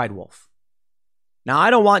 boy cried wolf. Now, I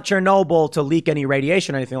don't want Chernobyl to leak any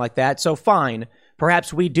radiation or anything like that, so fine.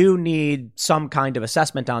 Perhaps we do need some kind of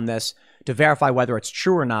assessment on this to verify whether it's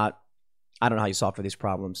true or not. I don't know how you solve for these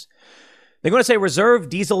problems. They're going to say reserve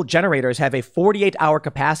diesel generators have a 48-hour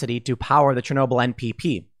capacity to power the Chernobyl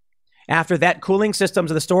NPP. After that, cooling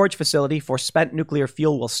systems of the storage facility for spent nuclear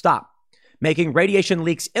fuel will stop, making radiation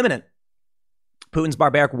leaks imminent. Putin's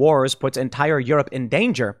barbaric wars puts entire Europe in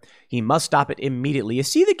danger. He must stop it immediately. You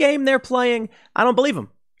see the game they're playing? I don't believe him.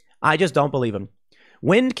 I just don't believe him.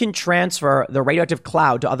 Wind can transfer the radioactive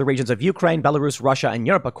cloud to other regions of Ukraine, Belarus, Russia, and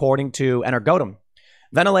Europe, according to Energodom.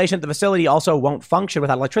 Ventilation at the facility also won't function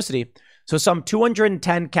without electricity, so some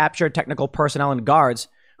 210 captured technical personnel and guards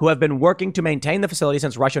who have been working to maintain the facility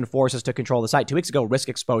since Russian forces took control of the site 2 weeks ago risk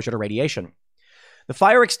exposure to radiation. The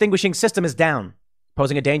fire extinguishing system is down,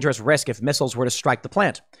 posing a dangerous risk if missiles were to strike the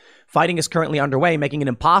plant. Fighting is currently underway, making it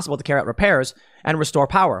impossible to carry out repairs and restore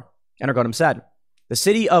power, Energodom said. The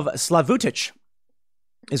city of Slavutich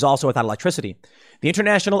is also without electricity. The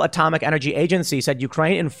International Atomic Energy Agency said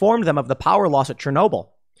Ukraine informed them of the power loss at Chernobyl.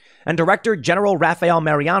 And Director General Rafael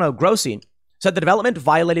Mariano Grossi said the development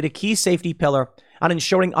violated a key safety pillar on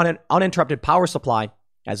ensuring uninterrupted power supply.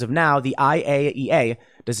 As of now, the IAEA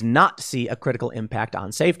does not see a critical impact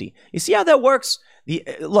on safety. You see how that works?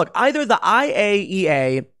 Either the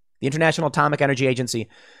IAEA, the International Atomic Energy Agency,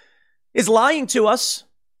 is lying to us,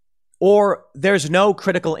 or there's no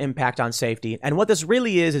critical impact on safety. And what this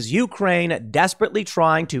really is Ukraine desperately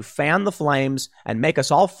trying to fan the flames and make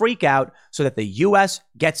us all freak out so that the U.S.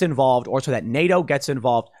 gets involved or so that NATO gets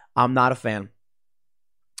involved. I'm not a fan.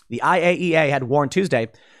 The IAEA had warned Tuesday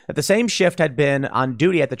that the same shift had been on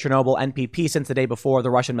duty at the Chernobyl NPP since the day before the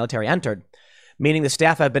Russian military entered, meaning the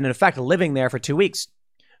staff have been in effect living there for 2 weeks.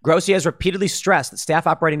 Grossi has repeatedly stressed that staff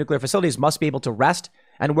operating nuclear facilities must be able to rest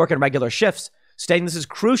and work in regular shifts, stating this is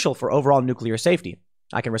crucial for overall nuclear safety.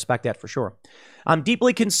 I can respect that for sure. I'm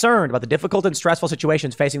deeply concerned about the difficult and stressful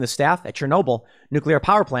situations facing the staff at Chernobyl nuclear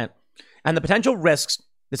power plant and the potential risks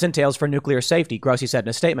this entails for nuclear safety, Grossi said in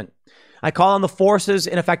a statement. I call on the forces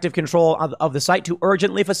in effective control of the site to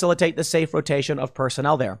urgently facilitate the safe rotation of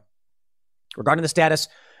personnel there. Regarding the status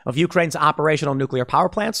of Ukraine's operational nuclear power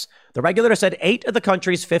plants, the regulator said 8 of the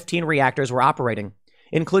country's 15 reactors were operating,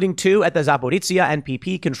 including 2 at the Zaporizhzhia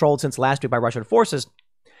NPP, controlled since last week by Russian forces,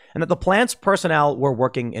 and that the plant's personnel were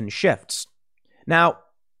working in shifts. Now,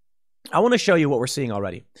 I want to show you what we're seeing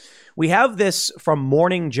already. We have this from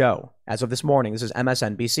Morning Joe. As of this morning, this is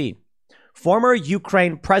MSNBC. Former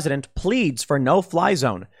Ukraine president pleads for no-fly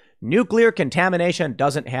zone. Nuclear contamination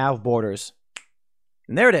doesn't have borders.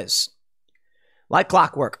 And there it is. Like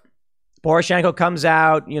clockwork. Poroshenko comes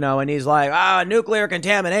out, and he's like, nuclear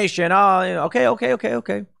contamination.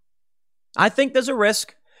 Okay. I think there's a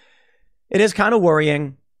risk. It is kind of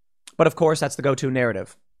worrying. But of course, that's the go-to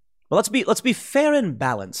narrative. But let's be fair and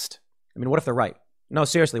balanced. I mean, what if they're right? No,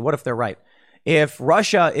 seriously, what if they're right? If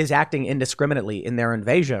Russia is acting indiscriminately in their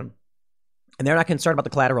invasion and they're not concerned about the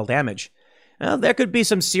collateral damage, there could be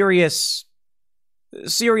some serious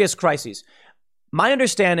crises. My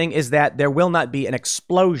understanding is that there will not be an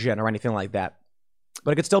explosion or anything like that,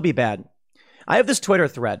 but it could still be bad. I have this Twitter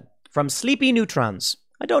thread from Sleepy Neutrons.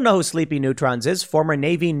 I don't know who Sleepy Neutrons is. Former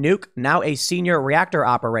Navy nuke, now a senior reactor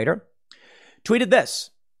operator, tweeted this.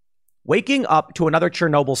 Waking up to another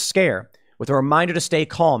Chernobyl scare with a reminder to stay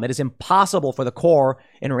calm. It is impossible for the core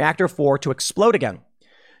in Reactor 4 to explode again.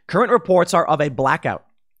 Current reports are of a blackout.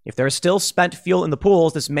 If there is still spent fuel in the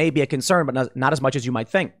pools, this may be a concern, but not as much as you might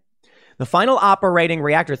think. The final operating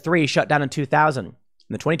Reactor 3 shut down in 2000. In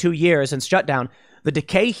the 22 years since shutdown, the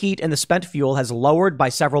decay heat in the spent fuel has lowered by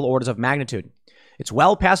several orders of magnitude. It's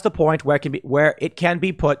well past the point where it can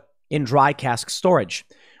be put in dry cask storage,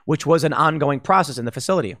 which was an ongoing process in the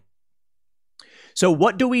facility. So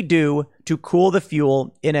what do we do to cool the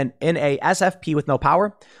fuel in a SFP with no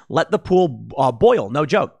power? Let the pool boil, no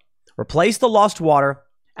joke. Replace the lost water,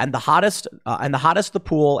 and the hottest the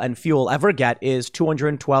pool and fuel ever get is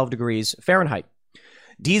 212 degrees Fahrenheit.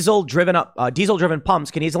 Diesel-driven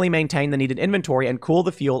pumps can easily maintain the needed inventory and cool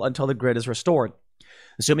the fuel until the grid is restored.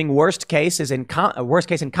 Assuming worst case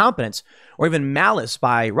incompetence or even malice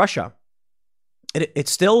by Russia, it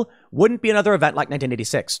still wouldn't be another event like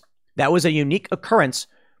 1986. That was a unique occurrence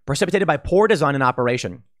precipitated by poor design and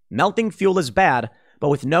operation. Melting fuel is bad, but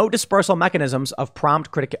with no dispersal mechanisms of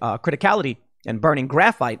prompt criticality and burning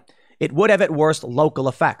graphite, it would have at worst local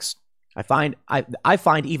effects. I find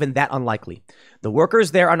even that unlikely. The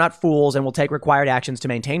workers there are not fools and will take required actions to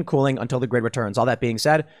maintain cooling until the grid returns. All that being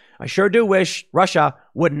said, I sure do wish Russia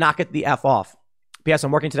would knock it the F off. P.S.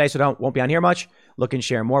 I'm working today, so won't be on here much. Look and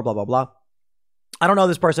share more, blah, blah, blah. I don't know who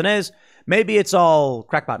this person is. Maybe it's all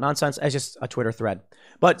crackpot nonsense. It's just a Twitter thread.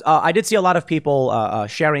 But I did see a lot of people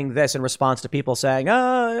sharing this in response to people saying,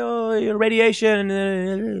 radiation.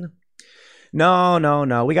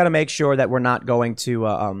 No. We got to make sure that we're not going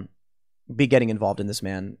to be getting involved in this,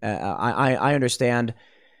 man. I understand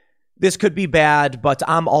this could be bad, but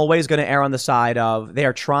I'm always going to err on the side of they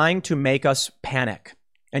are trying to make us panic.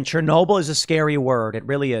 And Chernobyl is a scary word. It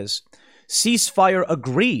really is. Ceasefire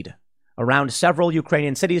agreed around several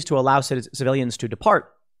Ukrainian cities to allow civilians to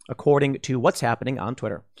depart, according to what's happening on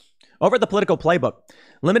Twitter. Over at the Political Playbook,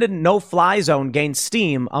 limited no-fly zone gains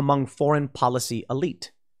steam among foreign policy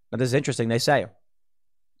elite. Now, this is interesting, they say.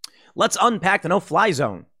 Let's unpack the no-fly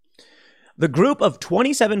zone. The group of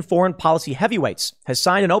 27 foreign policy heavyweights has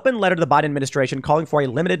signed an open letter to the Biden administration calling for a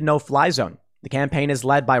limited no-fly zone. The campaign is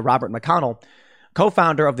led by Robert McConnell,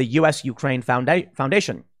 co-founder of the U.S.-Ukraine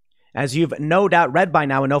Foundation. As you've no doubt read by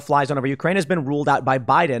now, a no-fly zone over Ukraine has been ruled out by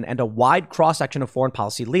Biden and a wide cross-section of foreign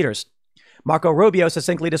policy leaders. Marco Rubio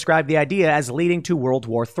succinctly described the idea as leading to World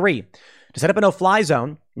War III. To set up a no-fly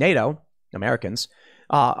zone, NATO, American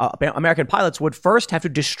pilots would first have to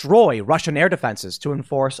destroy Russian air defenses to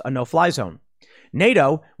enforce a no-fly zone.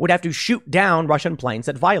 NATO would have to shoot down Russian planes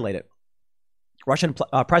that violate it. Russian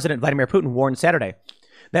President Vladimir Putin warned Saturday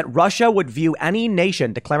that Russia would view any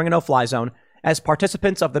nation declaring a no-fly zone as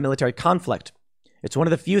participants of the military conflict. It's one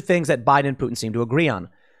of the few things that Biden and Putin seem to agree on.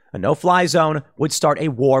 A no-fly zone would start a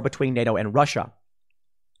war between NATO and Russia.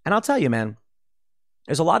 And I'll tell you, man,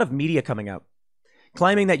 there's a lot of media coming out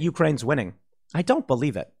claiming that Ukraine's winning. I don't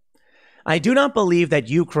believe it. I do not believe that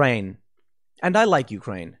Ukraine, and I like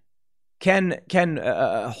Ukraine, can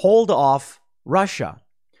hold off Russia.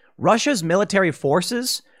 Russia's military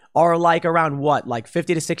forces are around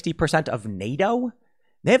 50 to 60% of NATO?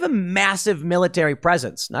 They have a massive military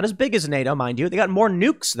presence. Not as big as NATO, mind you. They got more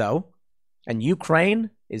nukes, though. And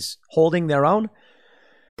Ukraine is holding their own.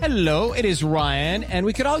 Hello, it is Ryan, and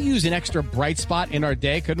we could all use an extra bright spot in our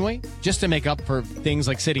day, couldn't we? Just to make up for things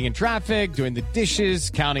like sitting in traffic, doing the dishes,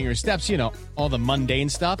 counting your steps, all the mundane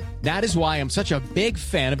stuff. That is why I'm such a big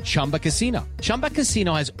fan of Chumba Casino. Chumba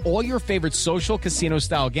Casino has all your favorite social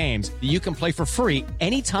casino-style games that you can play for free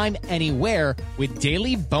anytime, anywhere with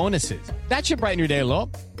daily bonuses. That should brighten your day a little.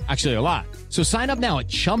 Actually, a lot. So sign up now at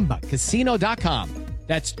ChumbaCasino.com.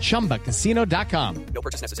 That's ChumbaCasino.com. No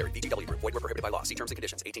purchase necessary. VGW Group. Void where prohibited by law. See terms and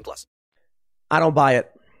conditions. 18+. I don't buy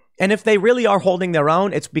it. And if they really are holding their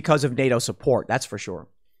own, it's because of NATO support. That's for sure.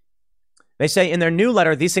 They say in their new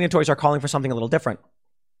letter, these signatories are calling for something a little different.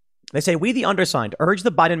 They say, we, the undersigned, urge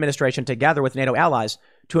the Biden administration together with NATO allies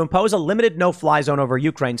to impose a limited no-fly zone over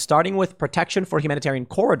Ukraine, starting with protection for humanitarian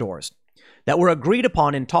corridors that were agreed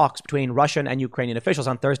upon in talks between Russian and Ukrainian officials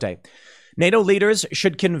on Thursday. NATO leaders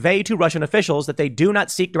should convey to Russian officials that they do not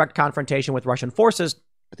seek direct confrontation with Russian forces,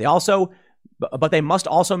 but they must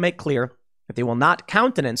also make clear that they will not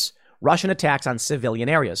countenance Russian attacks on civilian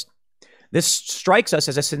areas. This strikes us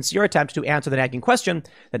as a sincere attempt to answer the nagging question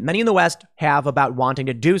that many in the West have about wanting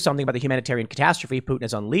to do something about the humanitarian catastrophe Putin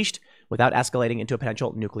has unleashed without escalating into a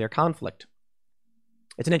potential nuclear conflict.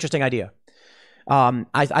 It's an interesting idea.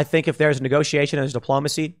 I think if there's negotiation and there's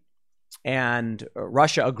diplomacy and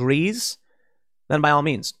Russia agrees, then by all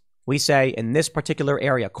means, we say in this particular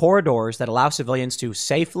area, corridors that allow civilians to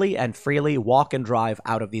safely and freely walk and drive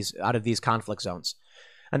out of these conflict zones.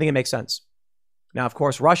 I think it makes sense. Now, of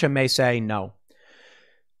course, Russia may say no,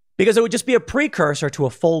 because it would just be a precursor to a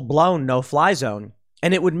full-blown no-fly zone,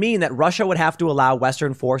 and it would mean that Russia would have to allow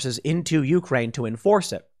Western forces into Ukraine to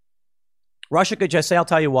enforce it. Russia could just say, I'll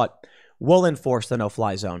tell you what, we'll enforce the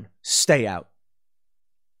no-fly zone. Stay out.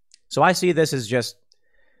 So I see this as just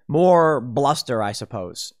more bluster, I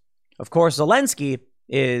suppose. Of course, Zelensky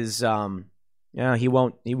is, he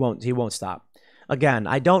won't stop. Again,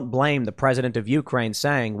 I don't blame the president of Ukraine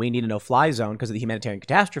saying we need a no-fly zone because of the humanitarian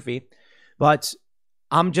catastrophe, but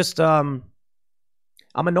I'm just, I'm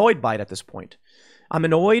annoyed by it at this point. I'm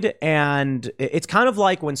annoyed, and it's kind of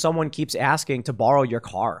like when someone keeps asking to borrow your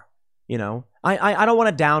car, you know? I don't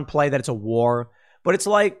want to downplay that it's a war, but it's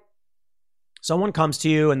like someone comes to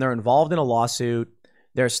you and they're involved in a lawsuit.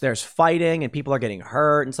 There's fighting and people are getting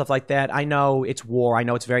hurt and stuff like that. I know it's war. I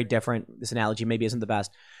know it's very different. This analogy maybe isn't the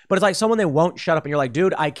best. But it's like someone that won't shut up and you're like,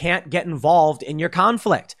 dude, I can't get involved in your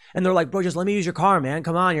conflict. And they're like, bro, just let me use your car, man.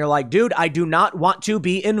 Come on. You're like, dude, I do not want to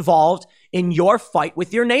be involved in your fight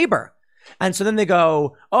with your neighbor. And so then they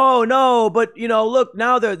go, oh, no, but, you know, look,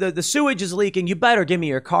 now the sewage is leaking. You better give me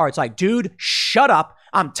your car. It's like, dude, shut up.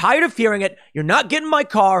 I'm tired of hearing it. You're not getting my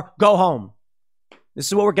car. Go home. This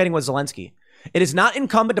is what we're getting with Zelensky. It is not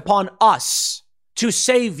incumbent upon us to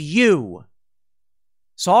save you.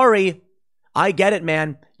 Sorry. I get it,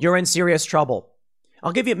 man. You're in serious trouble.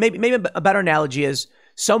 I'll give you maybe a better analogy is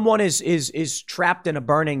someone is trapped in a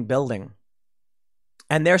burning building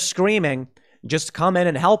and they're screaming, just come in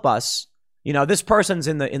and help us. You know, this person's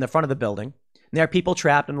in the front of the building and there are people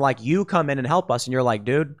trapped and like, you come in and help us. And you're like,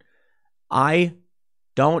 dude, I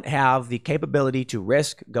don't have the capability to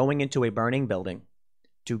risk going into a burning building.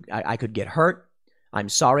 I could get hurt. I'm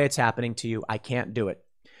sorry it's happening to you. I can't do it.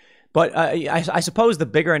 But I suppose the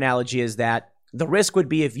bigger analogy is that the risk would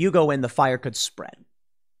be if you go in, the fire could spread.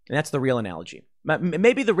 And that's the real analogy.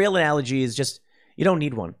 Maybe the real analogy is just you don't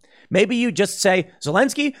need one. Maybe you just say,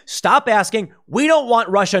 Zelensky, stop asking. We don't want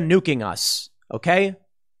Russia nuking us. Okay?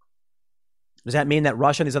 Does that mean that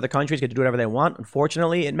Russia and these other countries get to do whatever they want?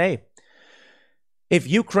 Unfortunately, it may. If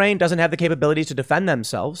Ukraine doesn't have the capability to defend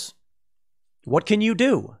themselves, what can you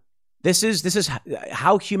do? This is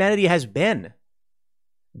how humanity has been.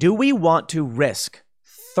 Do we want to risk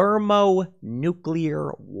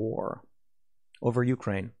thermonuclear war over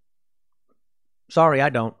Ukraine? Sorry, I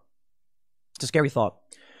don't. It's a scary thought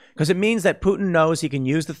because it means that Putin knows he can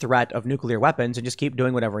use the threat of nuclear weapons and just keep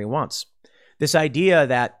doing whatever he wants. This idea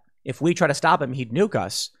that if we try to stop him, he'd nuke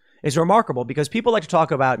us is remarkable because people like to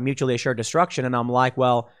talk about mutually assured destruction. And I'm like,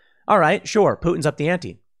 well, all right, sure. Putin's up the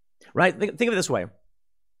ante. Right? Think of it this way.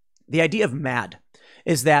 The idea of MAD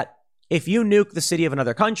is that if you nuke the city of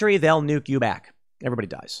another country, they'll nuke you back. Everybody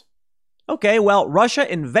dies. Okay, well, Russia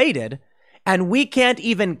invaded, and we can't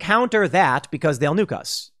even counter that because they'll nuke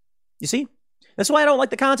us. You see? That's why I don't like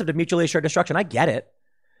the concept of mutually assured destruction. I get it.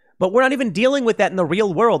 But we're not even dealing with that in the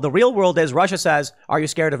real world. The real world is Russia says, are you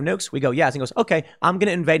scared of nukes? We go, yes. And he goes, okay, I'm going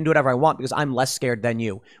to invade and do whatever I want because I'm less scared than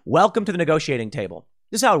you. Welcome to the negotiating table.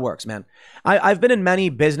 This is how it works, man. I've been in many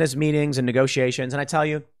business meetings and negotiations, and I tell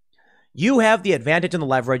you, you have the advantage and the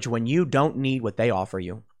leverage when you don't need what they offer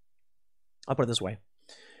you. I'll put it this way.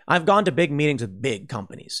 I've gone to big meetings with big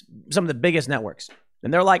companies, some of the biggest networks,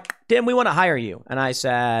 and they're like, Tim, we want to hire you. And I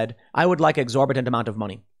said, I would like an exorbitant amount of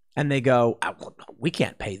money. And they go, oh, we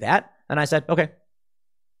can't pay that. And I said, okay,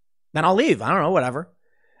 then I'll leave. I don't know, whatever.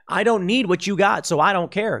 I don't need what you got, so I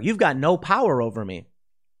don't care. You've got no power over me.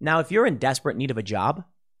 Now, if you're in desperate need of a job,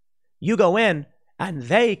 you go in and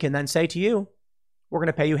they can then say to you, we're going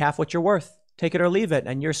to pay you half what you're worth. Take it or leave it.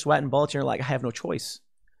 And you're sweating bullets and you're like, I have no choice.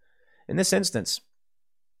 In this instance,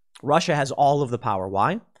 Russia has all of the power.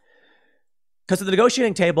 Why? Because at the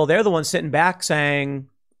negotiating table, they're the ones sitting back saying,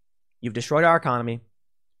 you've destroyed our economy.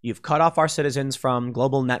 You've cut off our citizens from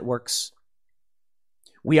global networks.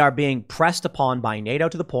 We are being pressed upon by NATO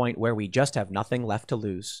to the point where we just have nothing left to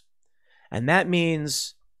lose. And that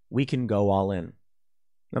means we can go all in.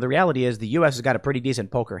 Now, the reality is the U.S. has got a pretty decent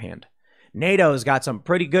poker hand. NATO's got some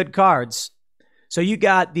pretty good cards. So you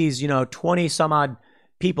got these, 20 some odd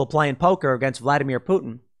people playing poker against Vladimir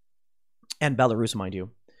Putin and Belarus, mind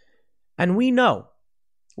you. And we know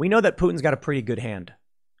that Putin's got a pretty good hand.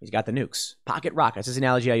 He's got the nukes, pocket rockets. This is the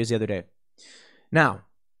analogy I used the other day. Now,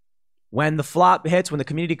 when the flop hits, when the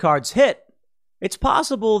community cards hit, it's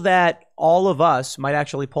possible that all of us might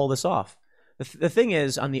actually pull this off. The thing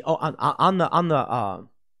is, on the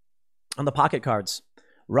pocket cards,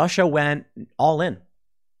 Russia went all in,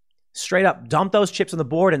 straight up, dumped those chips on the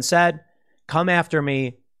board and said, "Come after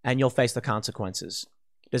me, and you'll face the consequences."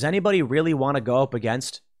 Does anybody really want to go up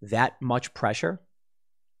against that much pressure?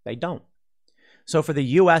 They don't. So for the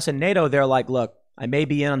U.S. and NATO, they're like, look, I may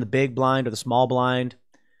be in on the big blind or the small blind,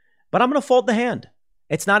 but I'm going to fold the hand.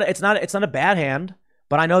 It's not a bad hand,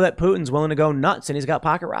 but I know that Putin's willing to go nuts and he's got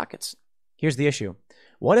pocket rockets. Here's the issue.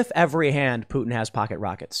 What if every hand Putin has pocket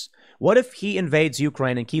rockets? What if he invades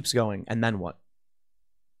Ukraine and keeps going, and then what?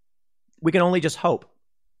 We can only just hope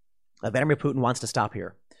that Vladimir Putin wants to stop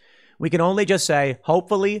here. We can only just say,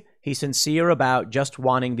 hopefully, he's sincere about just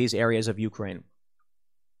wanting these areas of Ukraine.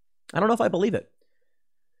 I don't know if I believe it.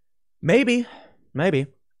 Maybe.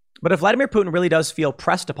 But if Vladimir Putin really does feel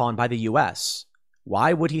pressed upon by the U.S.,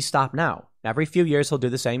 why would he stop now? Every few years, he'll do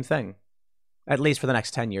the same thing. At least for the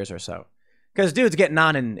next 10 years or so. Because dude's getting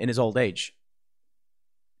on in his old age.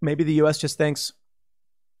 Maybe the U.S. just thinks,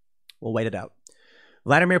 we'll wait it out.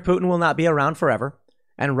 Vladimir Putin will not be around forever,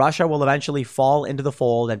 and Russia will eventually fall into the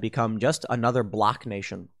fold and become just another bloc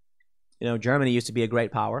nation. Germany used to be a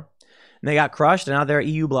great power, and they got crushed, and now they're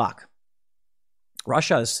EU bloc.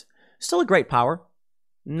 Russia is still a great power,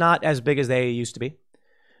 not as big as they used to be.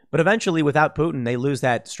 But eventually, without Putin, they lose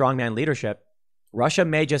that strongman leadership. Russia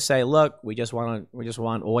may just say, look, we just want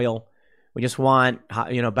oil. We just want,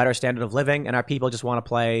 better standard of living, and our people just want to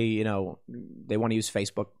play, they want to use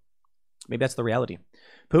Facebook. Maybe that's the reality.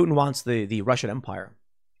 Putin wants the Russian Empire.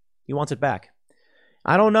 He wants it back.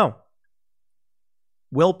 I don't know.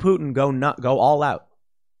 Will Putin go all out?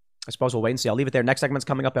 I suppose we'll wait and see. I'll leave it there. Next segment's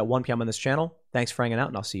coming up at 1 p.m. on this channel. Thanks for hanging out,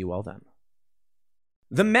 and I'll see you all then.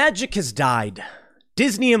 The magic has died.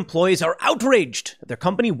 Disney employees are outraged that their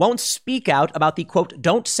company won't speak out about the, quote,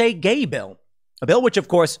 "Don't Say Gay" bill. A bill which, of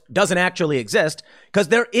course, doesn't actually exist because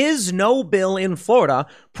there is no bill in Florida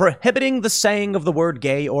prohibiting the saying of the word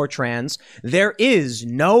gay or trans. There is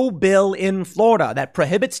no bill in Florida that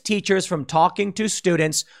prohibits teachers from talking to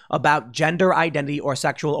students about gender identity or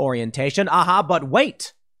sexual orientation. But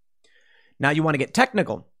wait. Now you want to get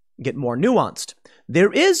technical, get more nuanced.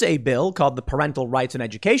 There is a bill called the Parental Rights and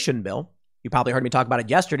Education Bill. You probably heard me talk about it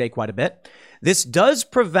yesterday quite a bit. This does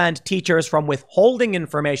prevent teachers from withholding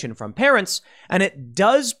information from parents, and it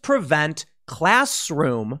does prevent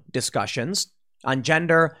classroom discussions on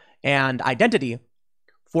gender and identity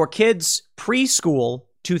for kids preschool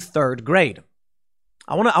to third grade.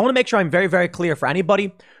 I want to make sure I'm very, very clear for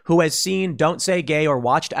anybody who has seen Don't Say Gay or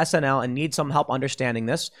watched SNL and needs some help understanding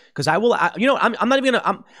this, because I'm not even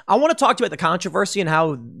gonna. I want to talk to you about the controversy and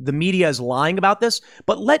how the media is lying about this,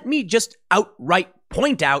 but let me just outright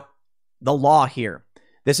point out the law here.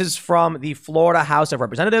 This is from the Florida House of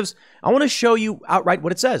Representatives. I want to show you outright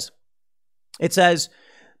what it says. It says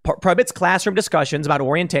prohibits classroom discussions about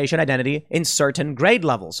orientation, identity in certain grade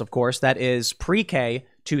levels. Of course, that is pre-K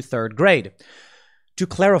to third grade. To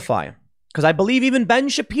clarify, because I believe even Ben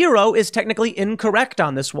Shapiro is technically incorrect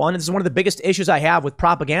on this one. This is one of the biggest issues I have with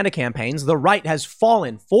propaganda campaigns. The right has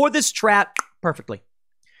fallen for this trap perfectly.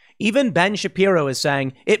 Even Ben Shapiro is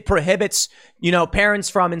saying it prohibits, parents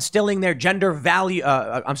from instilling their gender value.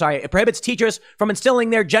 It prohibits teachers from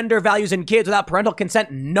instilling their gender values in kids without parental consent.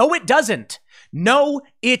 No, it doesn't. No,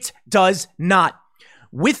 it does not.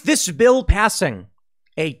 With this bill passing,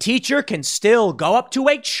 a teacher can still go up to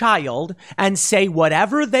a child and say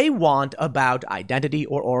whatever they want about identity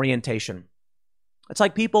or orientation. It's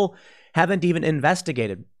like people haven't even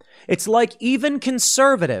investigated. It's like even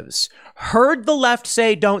conservatives heard the left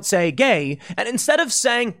say "Don't Say Gay," and instead of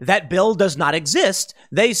saying that bill does not exist,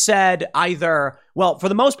 they said either, well, for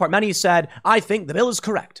the most part, many said, "I think the bill is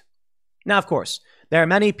correct." Now, of course, there are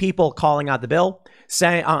many people calling out the bill,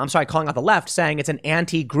 calling out the left, saying it's an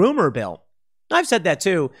anti-groomer bill. I've said that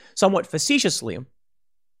too, somewhat facetiously.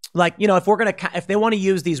 Like, you know, if they want to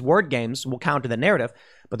use these word games, we'll counter the narrative.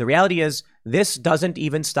 But the reality is this doesn't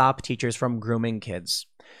even stop teachers from grooming kids.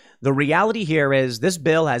 The reality here is this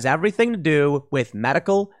bill has everything to do with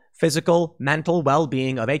medical, physical, mental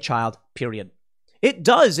well-being of a child, period. It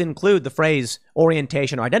does include the phrase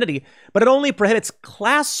orientation or identity, but it only prohibits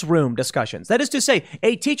classroom discussions. That is to say,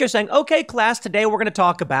 a teacher saying, okay, class, today we're going to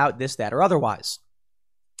talk about this, that, or otherwise.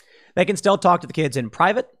 They can still talk to the kids in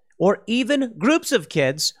private, or even groups of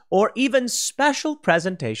kids, or even special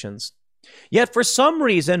presentations. Yet for some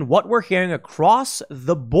reason, what we're hearing across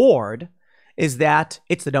the board is that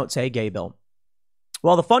it's the Don't Say Gay bill.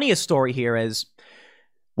 Well, the funniest story here is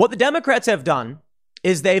what the Democrats have done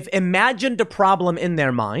is they've imagined a problem in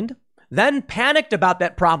their mind, then panicked about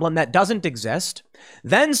that problem that doesn't exist,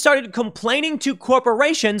 then started complaining to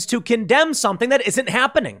corporations to condemn something that isn't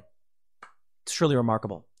happening. It's truly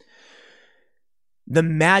remarkable. The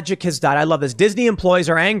magic has died. I love this. Disney employees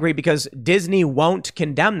are angry because Disney won't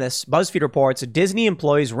condemn this. BuzzFeed reports Disney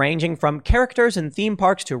employees ranging from characters in theme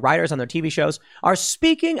parks to writers on their TV shows are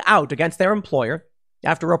speaking out against their employer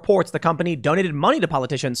after reports the company donated money to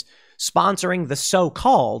politicians sponsoring the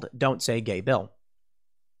so-called Don't Say Gay bill.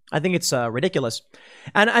 I think it's ridiculous.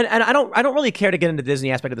 And I don't really care to get into the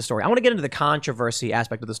Disney aspect of the story. I want to get into the controversy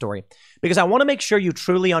aspect of the story because I want to make sure you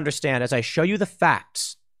truly understand as I show you the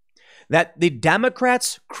facts that the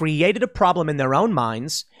Democrats created a problem in their own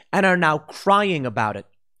minds and are now crying about it.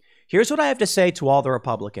 Here's what I have to say to all the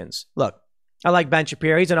Republicans. Look, I like Ben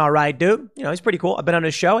Shapiro. He's an all right dude. You know, he's pretty cool. I've been on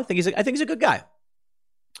his show. I think he's a good guy.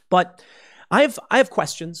 But I have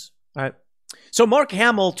questions. All right. So Mark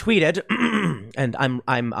Hamill tweeted, and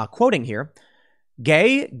I'm quoting here,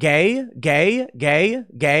 gay. Okay,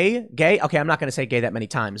 I'm not going to say gay that many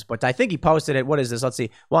times, but I think he posted it. What is this? Let's see.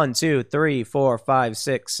 1, 2, 3, 4, 5,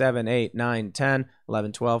 6, 7, 8, 9, 10,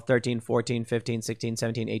 11, 12, 13, 14, 15, 16,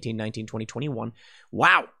 17, 18, 19, 20, 21.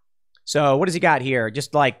 Wow. So what does he got here?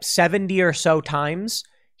 Just like 70 or so times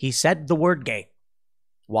he said the word gay.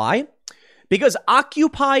 Why? Because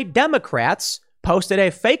Occupy Democrats posted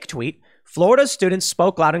a fake tweet. Florida students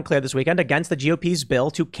spoke loud and clear this weekend against the GOP's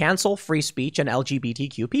bill to cancel free speech and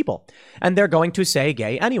LGBTQ people. And they're going to say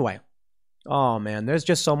gay anyway. Oh, man, there's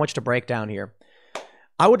just so much to break down here.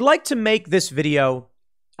 I would like to make this video.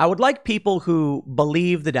 I would like people who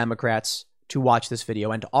believe the Democrats to watch this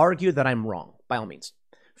video and to argue that I'm wrong, by all means.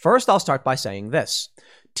 First, I'll start by saying this.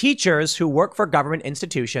 Teachers who work for government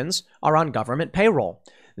institutions are on government payroll.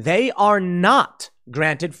 They are not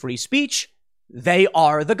granted free speech. They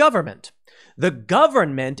are the government. The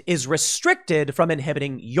government is restricted from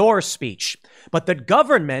inhibiting your speech, but the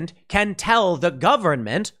government can tell the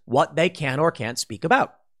government what they can or can't speak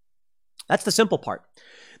about. That's the simple part.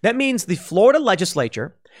 That means the Florida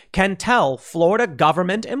legislature can tell Florida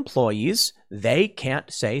government employees they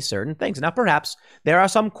can't say certain things. Now, perhaps there are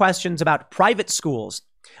some questions about private schools.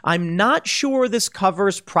 I'm not sure this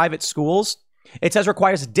covers private schools. It says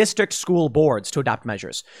requires district school boards to adopt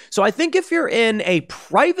measures. So I think if you're in a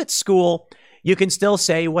private school, you can still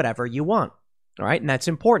say whatever you want. All right. And that's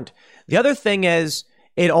important. The other thing is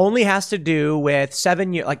it only has to do with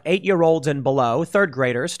 8-year-olds and below, third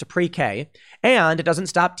graders to pre-K. And it doesn't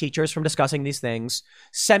stop teachers from discussing these things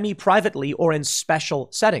semi-privately or in special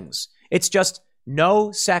settings. It's just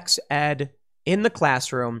no sex ed in the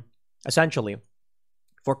classroom, essentially,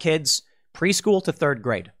 for kids preschool to third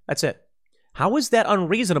grade. That's it. How is that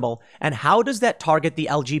unreasonable? And how does that target the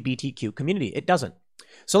LGBTQ community? It doesn't.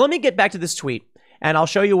 So let me get back to this tweet, and I'll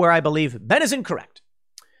show you where I believe Ben is incorrect.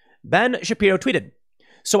 Ben Shapiro tweeted,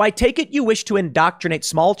 "So I take it you wish to indoctrinate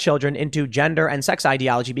small children into gender and sex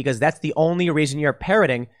ideology because that's the only reason you're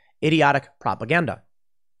parroting idiotic propaganda."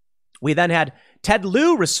 We then had Ted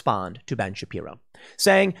Lieu respond to Ben Shapiro,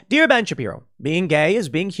 saying, "Dear Ben Shapiro, being gay is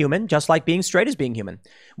being human, just like being straight is being human.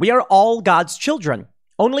 We are all God's children.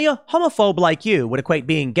 Only a homophobe like you would equate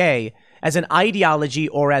being gay as an ideology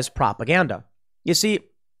or as propaganda." You see,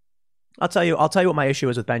 I'll tell you what my issue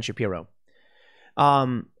is with Ben Shapiro.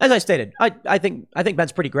 As I stated, I think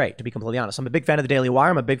Ben's pretty great, to be completely honest. I'm a big fan of the Daily Wire.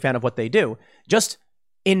 I'm a big fan of what they do. Just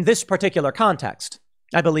in this particular context,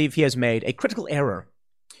 I believe he has made a critical error.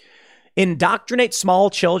 Indoctrinate small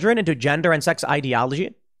children into gender and sex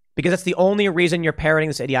ideology because that's the only reason you're parroting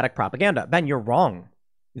this idiotic propaganda. Ben, you're wrong.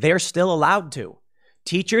 They're still allowed to.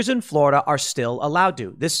 Teachers in Florida are still allowed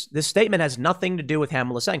to. This statement has nothing to do with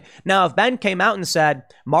Hamill is saying. Now, if Ben came out and said,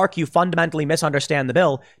 "Mark, you fundamentally misunderstand the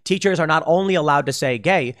bill. Teachers are not only allowed to say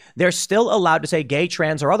gay, they're still allowed to say gay,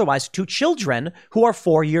 trans, or otherwise to children who are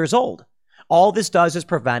 4 years old." All this does is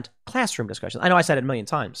prevent classroom discussion. I know I said it a million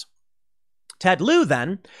times. Ted Lieu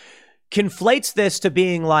then conflates this to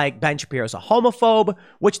being like Ben Shapiro's a homophobe,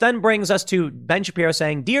 which then brings us to Ben Shapiro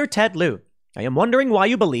saying, "Dear Ted Lieu, I am wondering why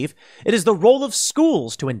you believe it is the role of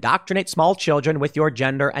schools to indoctrinate small children with your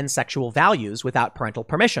gender and sexual values without parental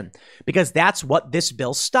permission, because that's what this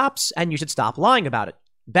bill stops, and you should stop lying about it."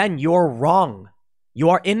 Ben, you're wrong. You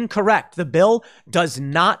are incorrect. The bill does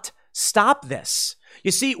not stop this.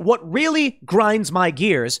 You see, what really grinds my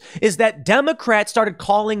gears is that Democrats started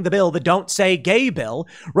calling the bill the Don't Say Gay bill.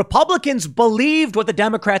 Republicans believed what the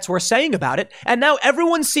Democrats were saying about it, and now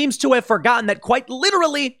everyone seems to have forgotten that quite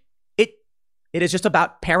literally it is just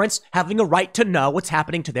about parents having a right to know what's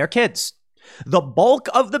happening to their kids. The bulk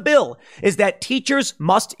of the bill is that teachers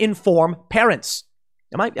must inform parents.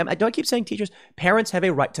 Do I keep saying teachers? Parents have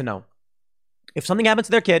a right to know. If something happens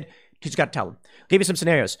to their kid, teacher's got to tell them. I'll give you some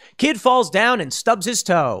scenarios. Kid falls down and stubs his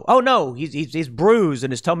toe. Oh no, he's bruised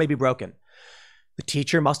and his toe may be broken. The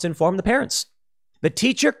teacher must inform the parents. The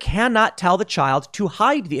teacher cannot tell the child to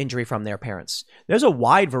hide the injury from their parents. There's a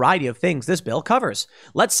wide variety of things this bill covers.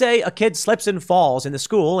 Let's say a kid slips and falls in the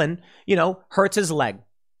school and, hurts his leg.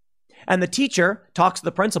 And the teacher talks to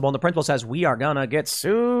the principal and the principal says, "We are gonna get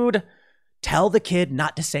sued." Tell the kid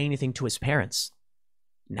not to say anything to his parents.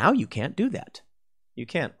 Now you can't do that. You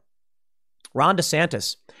can't. Ron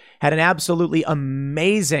DeSantis had an absolutely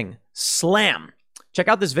amazing slam. Check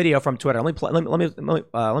out this video from Twitter. Let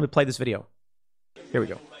me play this video. Here we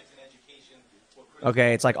go.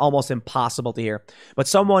 Okay, it's like almost impossible to hear. But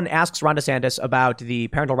someone asks Ron DeSantis about the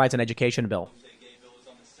Parental Rights and Education bill.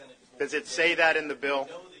 Does it say that in the bill?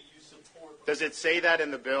 Does it say that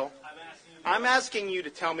in the bill? I'm asking you to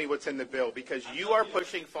tell me what's in the bill because you are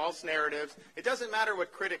pushing false narratives. It doesn't matter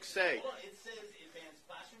what critics say. Well, it says advance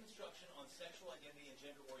classroom instruction on sexual identity and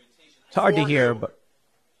gender orientation. It's hard to hear, but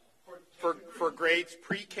for grades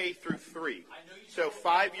pre-K through 3. So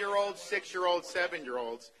 5-year-olds, 6-year-olds,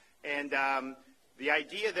 7-year-olds. And the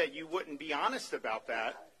idea that you wouldn't be honest about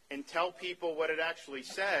that and tell people what it actually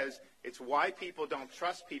says, it's why people don't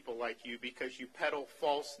trust people like you because you peddle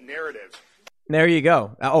false narratives. There you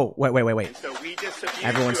go. Oh, wait. So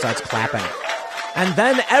everyone starts clapping. And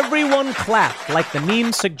then everyone clapped like the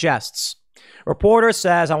meme suggests. Reporter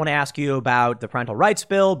says, "I want to ask you about the parental rights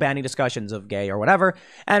bill, banning discussions of gay or whatever."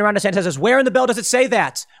 And Ron DeSantis says, "Where in the bill does it say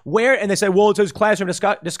that? Where?" And they say, "Well, it says classroom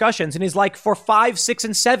discussions." And he's like, "For 5, 6,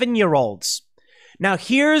 and 7-year-olds. Now,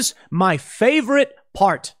 here's my favorite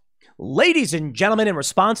part. Ladies and gentlemen, in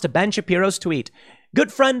response to Ben Shapiro's tweet,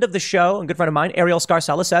 good friend of the show and good friend of mine, Ariel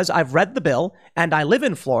Scarcella, says, "I've read the bill and I live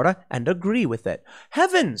in Florida and agree with it."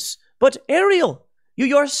 Heavens, but Ariel, you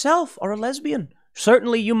yourself are a lesbian.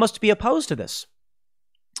 Certainly you must be opposed to this.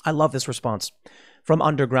 I love this response from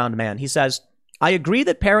Underground Man. He says, "I agree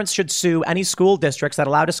that parents should sue any school districts that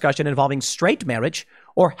allow discussion involving straight marriage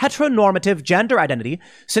or heteronormative gender identity,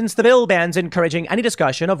 since the bill bans encouraging any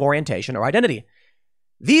discussion of orientation or identity."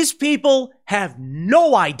 These people have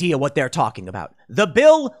no idea what they're talking about. The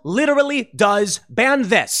bill literally does ban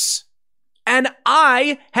this. And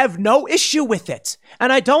I have no issue with it.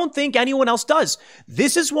 And I don't think anyone else does.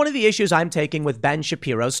 This is one of the issues I'm taking with Ben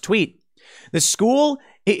Shapiro's tweet. The school,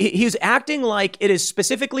 he's acting like it is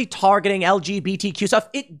specifically targeting LGBTQ stuff.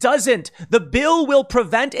 It doesn't. The bill will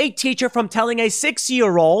prevent a teacher from telling a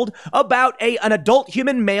 6-year-old about an adult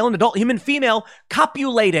human male and adult human female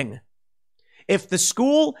copulating. If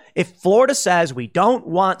Florida says we don't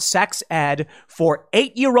want sex ed for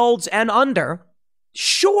 8-year-olds and under,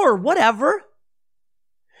 sure, whatever.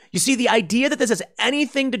 You see, the idea that this has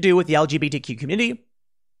anything to do with the LGBTQ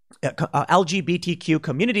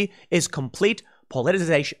community is complete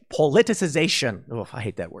politicization. Oh, I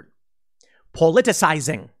hate that word.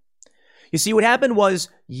 Politicizing. You see, what happened was,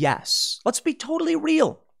 yes, let's be totally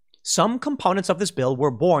real. Some components of this bill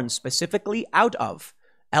were born specifically out of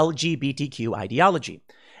LGBTQ ideology,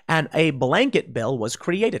 and a blanket bill was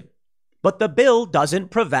created. But the bill doesn't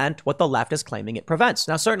prevent what the left is claiming it prevents.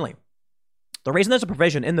 Now, certainly, the reason there's a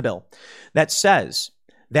provision in the bill that says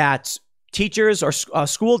that teachers or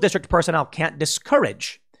school district personnel can't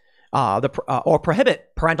discourage or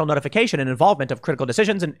prohibit parental notification and involvement of critical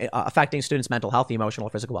decisions affecting students' mental health, emotional, or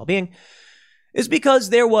physical well-being is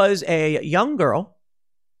because there was a young girl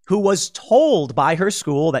who was told by her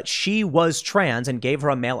school that she was trans and gave her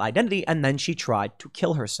a male identity, and then she tried to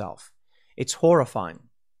kill herself. It's horrifying.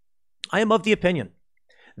 I am of the opinion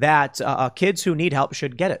that kids who need help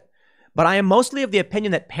should get it. But I am mostly of the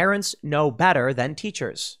opinion that parents know better than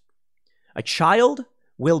teachers. A child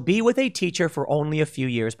will be with a teacher for only a few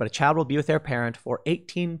years, but a child will be with their parent for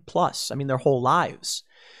 18 plus. I mean, their whole lives.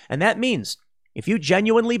 And that means if you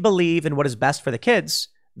genuinely believe in what is best for the kids,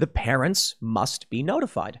 the parents must be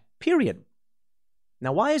notified, period.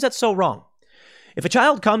 Now, why is that so wrong? If a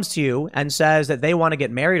child comes to you and says that they want to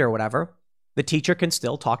get married or whatever, the teacher can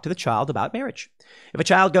still talk to the child about marriage. If a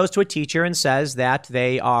child goes to a teacher and says that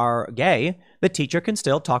they are gay, the teacher can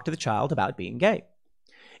still talk to the child about being gay.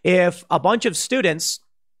 If a bunch of students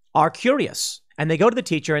are curious and they go to the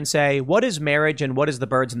teacher and say, what is marriage and what is the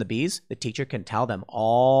birds and the bees? The teacher can tell them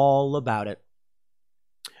all about it.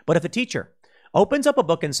 But if a teacher opens up a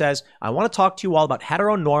book and says, I want to talk to you all about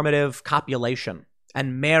heteronormative copulation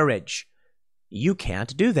and marriage, you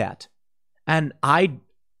can't do that. And I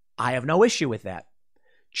have no issue with that.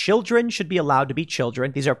 Children should be allowed to be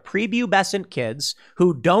children. These are prepubescent kids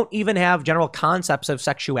who don't even have general concepts of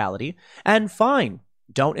sexuality. And fine,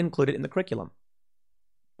 don't include it in the curriculum.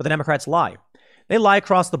 But the Democrats lie. They lie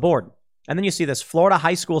across the board. And then you see this Florida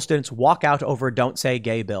high school students walk out over a Don't Say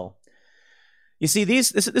Gay bill. You see,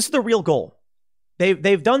 this is the real goal.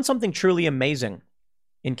 They've done something truly amazing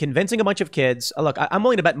in convincing a bunch of kids. Look, I'm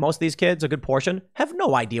willing to bet most of these kids, a good portion, have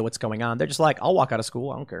no idea what's going on. They're just like, I'll walk out of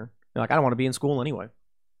school. I don't care. They're like, I don't want to be in school anyway.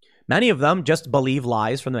 Many of them just believe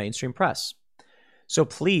lies from the mainstream press. So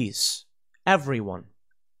please, everyone,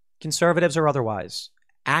 conservatives or otherwise,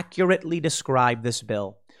 accurately describe this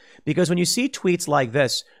bill. Because when you see tweets like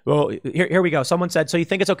this, well, here we go. Someone said, so you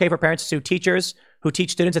think it's okay for parents to sue teachers who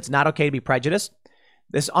teach students it's not okay to be prejudiced?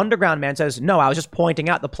 This underground man says, no, I was just pointing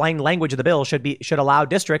out the plain language of the bill should allow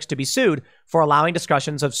districts to be sued for allowing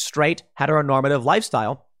discussions of straight heteronormative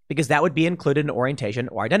lifestyle because that would be included in orientation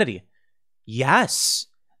or identity. Yes,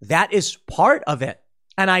 that is part of it.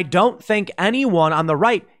 And I don't think anyone on the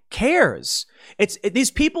right cares.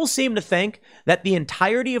 These people seem to think that the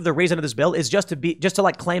entirety of the reason of this bill is just to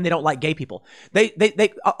like claim they don't like gay people. They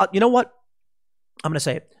you know what? I'm going to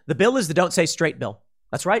say it. The bill is the Don't Say Straight bill.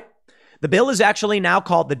 That's right. The bill is actually now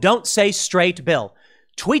called the Don't Say Straight bill.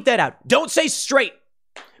 Tweet that out. Don't say straight,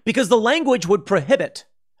 because the language would prohibit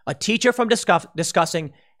a teacher from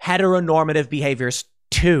discussing heteronormative behaviors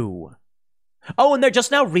too. Oh, and they're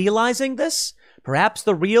just now realizing this? Perhaps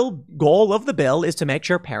the real goal of the bill is to make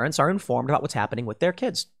sure parents are informed about what's happening with their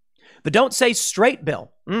kids. The Don't Say Straight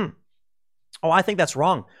bill. Oh, I think that's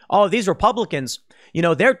wrong. Oh, these Republicans,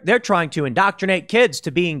 they're trying to indoctrinate kids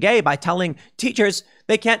to being gay by telling teachers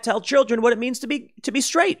they can't tell children what it means to be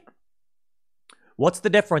straight. What's the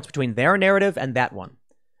difference between their narrative and that one?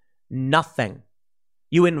 Nothing.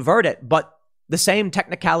 You invert it, but the same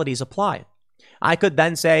technicalities apply. I could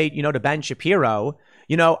then say, to Ben Shapiro,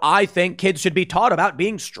 I think kids should be taught about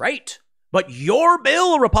being straight, but your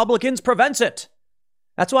bill, Republicans, prevents it.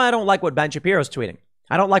 That's why I don't like what Ben Shapiro's tweeting.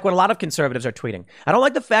 I don't like what a lot of conservatives are tweeting. I don't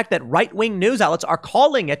like the fact that right-wing news outlets are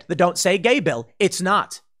calling it the Don't Say Gay bill. It's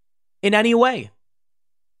not in any way.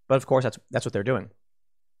 But of course, that's what they're doing.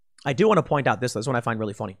 I do want to point out this one I find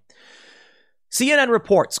really funny. CNN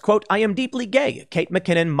reports, quote, I am deeply gay. Kate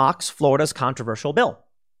McKinnon mocks Florida's controversial bill.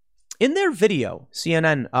 In their video,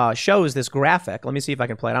 CNN shows this graphic. Let me see if I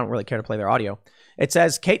can play it. I don't really care to play their audio. It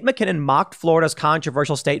says, Kate McKinnon mocked Florida's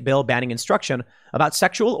controversial state bill banning instruction about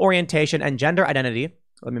sexual orientation and gender identity.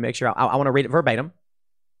 Let me make sure. I want to read it verbatim.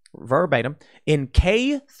 In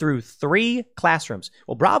K-3 classrooms.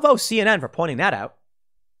 Well, bravo CNN for pointing that out.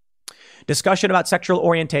 Discussion about sexual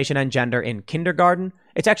orientation and gender in kindergarten.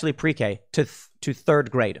 It's actually pre-K to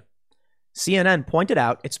third grade. CNN pointed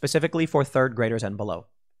out it's specifically for third graders and below.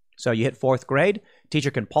 So you hit fourth grade,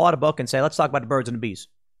 teacher can pull out a book and say, let's talk about the birds and the bees.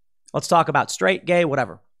 Let's talk about straight, gay,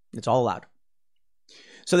 whatever. It's all allowed.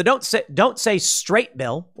 So the Don't Say Straight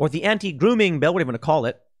bill, or the anti-grooming bill, whatever you want to call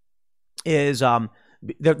it, is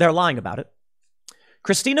they're lying about it.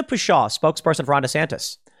 Christina Pushaw, spokesperson for Ron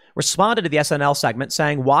DeSantis, responded to the SNL segment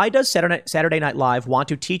saying, why does Saturday Night Live want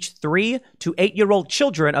to teach 3 to 8-year-old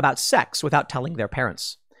children about sex without telling their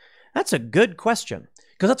parents? That's a good question,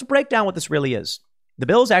 because let's break down what this really is. The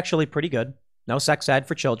bill is actually pretty good. No sex ed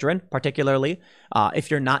for children, particularly if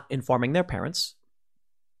you're not informing their parents.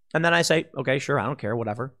 And then I say, okay, sure, I don't care,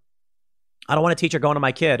 whatever. I don't want a teacher going to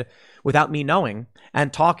my kid without me knowing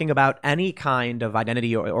and talking about any kind of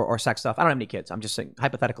identity or sex stuff. I don't have any kids. I'm just saying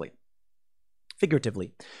hypothetically,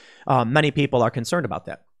 figuratively. Many people are concerned about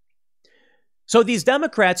that. So these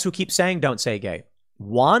Democrats who keep saying don't say gay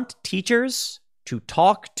want teachers to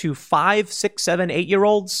talk to 5, 6, 7,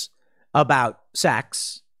 8-year-olds about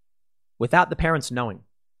sex without the parents knowing.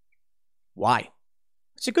 Why?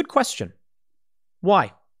 It's a good question.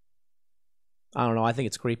 Why? I don't know. I think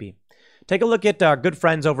it's creepy. Take a look at our good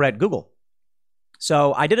friends over at Google.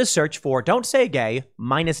 So I did a search for Don't Say Gay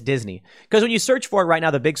minus Disney. Because when you search for it right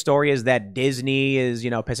now, the big story is that Disney is,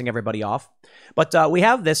 pissing everybody off. But we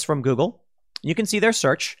have this from Google. You can see their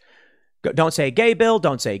search. Don't say gay bill,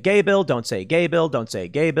 don't say gay bill, don't say gay bill, don't say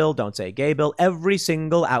gay bill, don't say gay bill. Every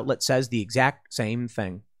single outlet says the exact same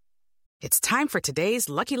thing. It's time for today's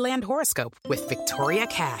Lucky Land horoscope with Victoria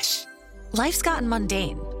Cash. Life's gotten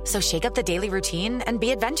mundane, so shake up the daily routine and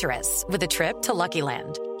be adventurous with a trip to Lucky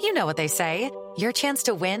Land. You know what they say. Your chance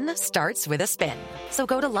to win starts with a spin. So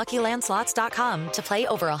go to LuckyLandSlots.com to play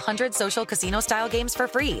over 100 social casino-style games for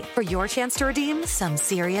free for your chance to redeem some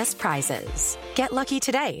serious prizes. Get lucky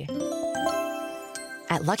today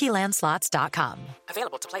at LuckyLandSlots.com.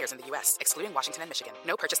 Available to players in the U.S., excluding Washington and Michigan.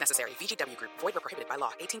 No purchase necessary. VGW Group. Void where prohibited by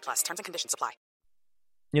law. 18+. Terms and conditions apply.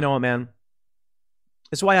 You know what, man?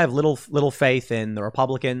 This is why I have little faith in the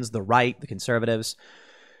Republicans, the right, the conservatives.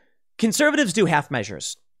 Conservatives do half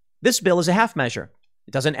measures. This bill is a half measure.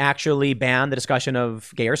 It doesn't actually ban the discussion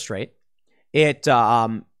of gay or straight. It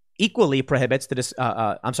equally prohibits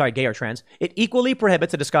gay or trans. It equally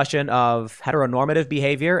prohibits the discussion of heteronormative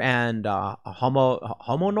behavior and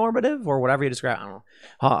homonormative or whatever you describe. I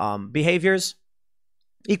don't know. Behaviors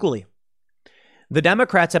equally. The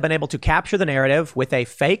Democrats have been able to capture the narrative with a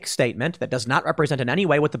fake statement that does not represent in any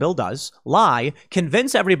way what the bill does, lie,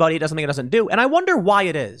 convince everybody it does something it doesn't do. And I wonder why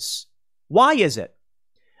it is. Why is it?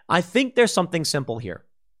 I think there's something simple here.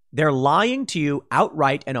 They're lying to you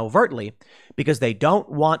outright and overtly because they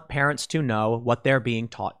don't want parents to know what they're being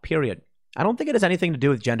taught, period. I don't think it has anything to do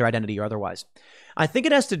with gender identity or otherwise. I think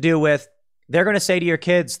it has to do with they're going to say to your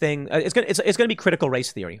kids it's going to be critical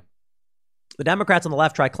race theory. The Democrats on the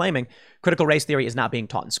left try claiming critical race theory is not being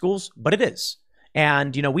taught in schools, but it is.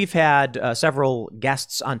 And, we've had several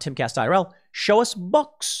guests on Timcast IRL show us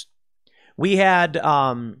books. We had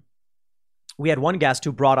one guest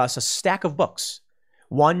who brought us a stack of books,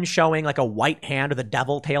 one showing like a white hand or the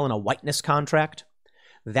devil tail in a whiteness contract.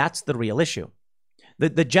 That's the real issue.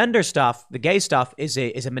 The gender stuff, the gay stuff is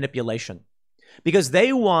a manipulation because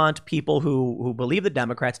they want people who believe the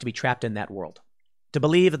Democrats to be trapped in that world. To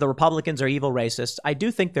believe that the Republicans are evil racists. I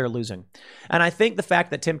do think they're losing. And I think the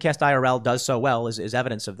fact that Timcast IRL does so well is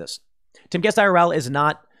evidence of this. Timcast IRL is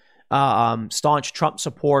not staunch Trump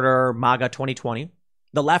supporter, MAGA 2020.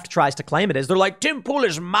 The left tries to claim it is. They're like, Tim Pool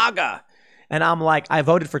is MAGA. And I'm like, I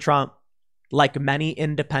voted for Trump like many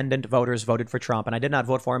independent voters voted for Trump. And I did not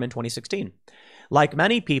vote for him in 2016. Like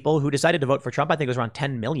many people who decided to vote for Trump, I think it was around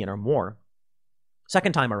 10 million or more.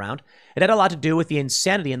 Second time around, it had a lot to do with the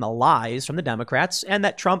insanity and the lies from the Democrats and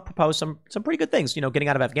that Trump proposed some pretty good things, getting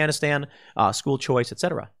out of Afghanistan, school choice,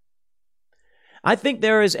 etc. I think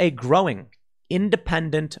there is a growing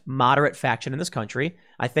independent, moderate faction in this country.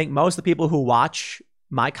 I think most of the people who watch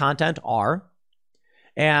my content are.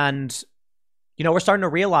 And, we're starting to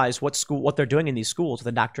realize what they're doing in these schools with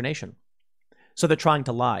indoctrination. So they're trying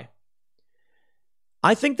to lie.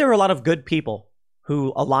 I think there are a lot of good people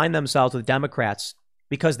who align themselves with Democrats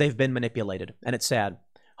because they've been manipulated, and it's sad.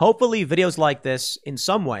 Hopefully, videos like this in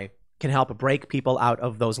some way can help break people out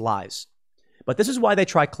of those lies. But this is why they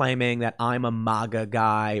try claiming that I'm a MAGA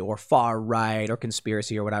guy or far right or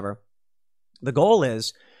conspiracy or whatever. The goal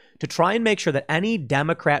is to try and make sure that any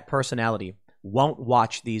Democrat personality won't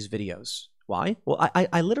watch these videos. Why? Well,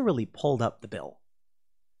 I literally pulled up the bill.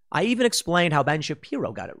 I even explained how Ben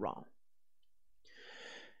Shapiro got it wrong.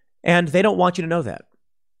 And they don't want you to know that.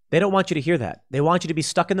 They don't want you to hear that. They want you to be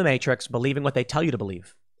stuck in the matrix, believing what they tell you to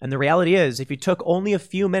believe. And the reality is, if you took only a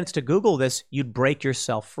few minutes to Google this, you'd break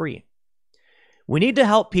yourself free. We need to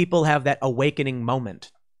help people have that awakening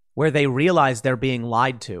moment where they realize they're being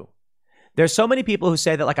lied to. There's so many people who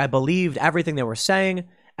say that, I believed everything they were saying,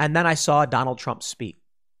 and then I saw Donald Trump speak.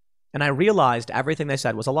 And I realized everything they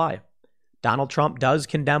said was a lie. Donald Trump does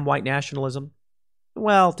condemn white nationalism.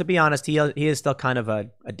 Well, to be honest, he is still kind of a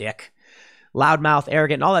dick. Loudmouth,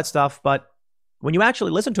 arrogant, and all that stuff. But when you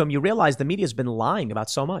actually listen to him, you realize the media's been lying about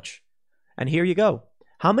so much. And here you go.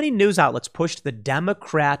 How many news outlets pushed the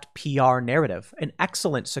Democrat PR narrative?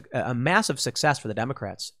 A massive success for the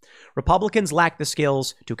Democrats. Republicans lack the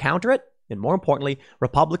skills to counter it. And more importantly,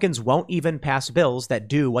 Republicans won't even pass bills that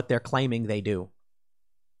do what they're claiming they do.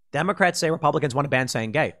 Democrats say Republicans want to ban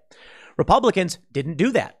saying gay. Republicans didn't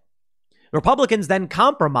do that. Republicans then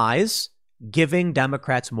compromise, giving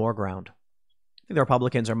Democrats more ground. I think the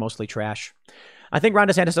Republicans are mostly trash. I think Ron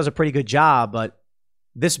DeSantis does a pretty good job, but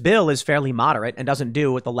this bill is fairly moderate and doesn't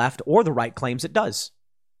do what the left or the right claims it does.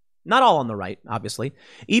 Not all on the right, obviously.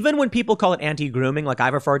 Even when people call it anti-grooming, like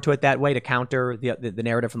I've referred to it that way to counter the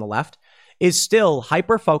narrative from the left, is still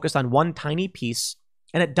hyper-focused on one tiny piece,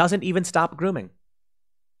 and it doesn't even stop grooming.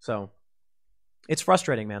 So it's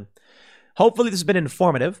frustrating, man. Hopefully this has been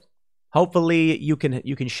informative. Hopefully you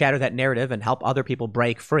can shatter that narrative and help other people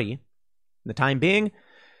break free. In the time being,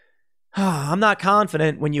 I'm not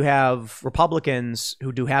confident when you have Republicans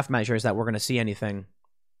who do half measures that we're going to see anything.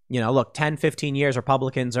 Look, 10, 15 years,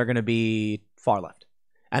 Republicans are going to be far left.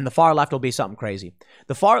 And the far left will be something crazy.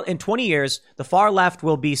 In 20 years, the far left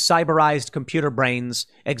will be cyberized computer brains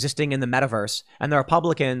existing in the metaverse. And the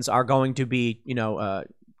Republicans are going to be,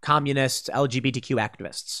 communists, LGBTQ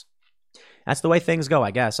activists. That's the way things go,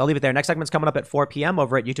 I guess. I'll leave it there. Next segment's coming up at 4 p.m.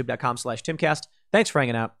 over at youtube.com/Timcast. Thanks for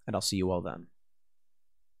hanging out, and I'll see you all then.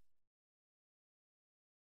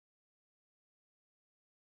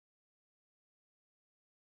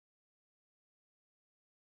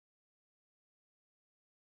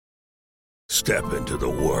 Step into the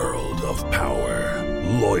world of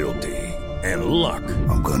power, loyalty, and luck.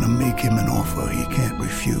 I'm gonna make him an offer he can't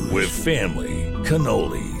refuse. With family,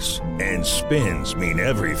 cannolis, and spins mean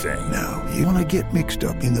everything. Now, you wanna get mixed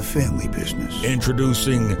up in the family business.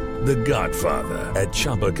 Introducing The Godfather at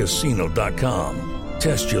ChumbaCasino.com.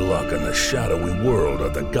 Test your luck in the shadowy world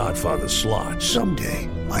of The Godfather slot. Someday,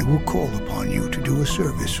 I will call upon you to do a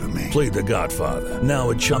service for me. Play The Godfather,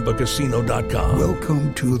 now at ChumbaCasino.com.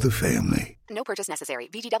 Welcome to the family. No purchase necessary.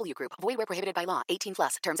 VGW Group. Void where prohibited by law.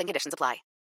 18+. Terms and conditions apply.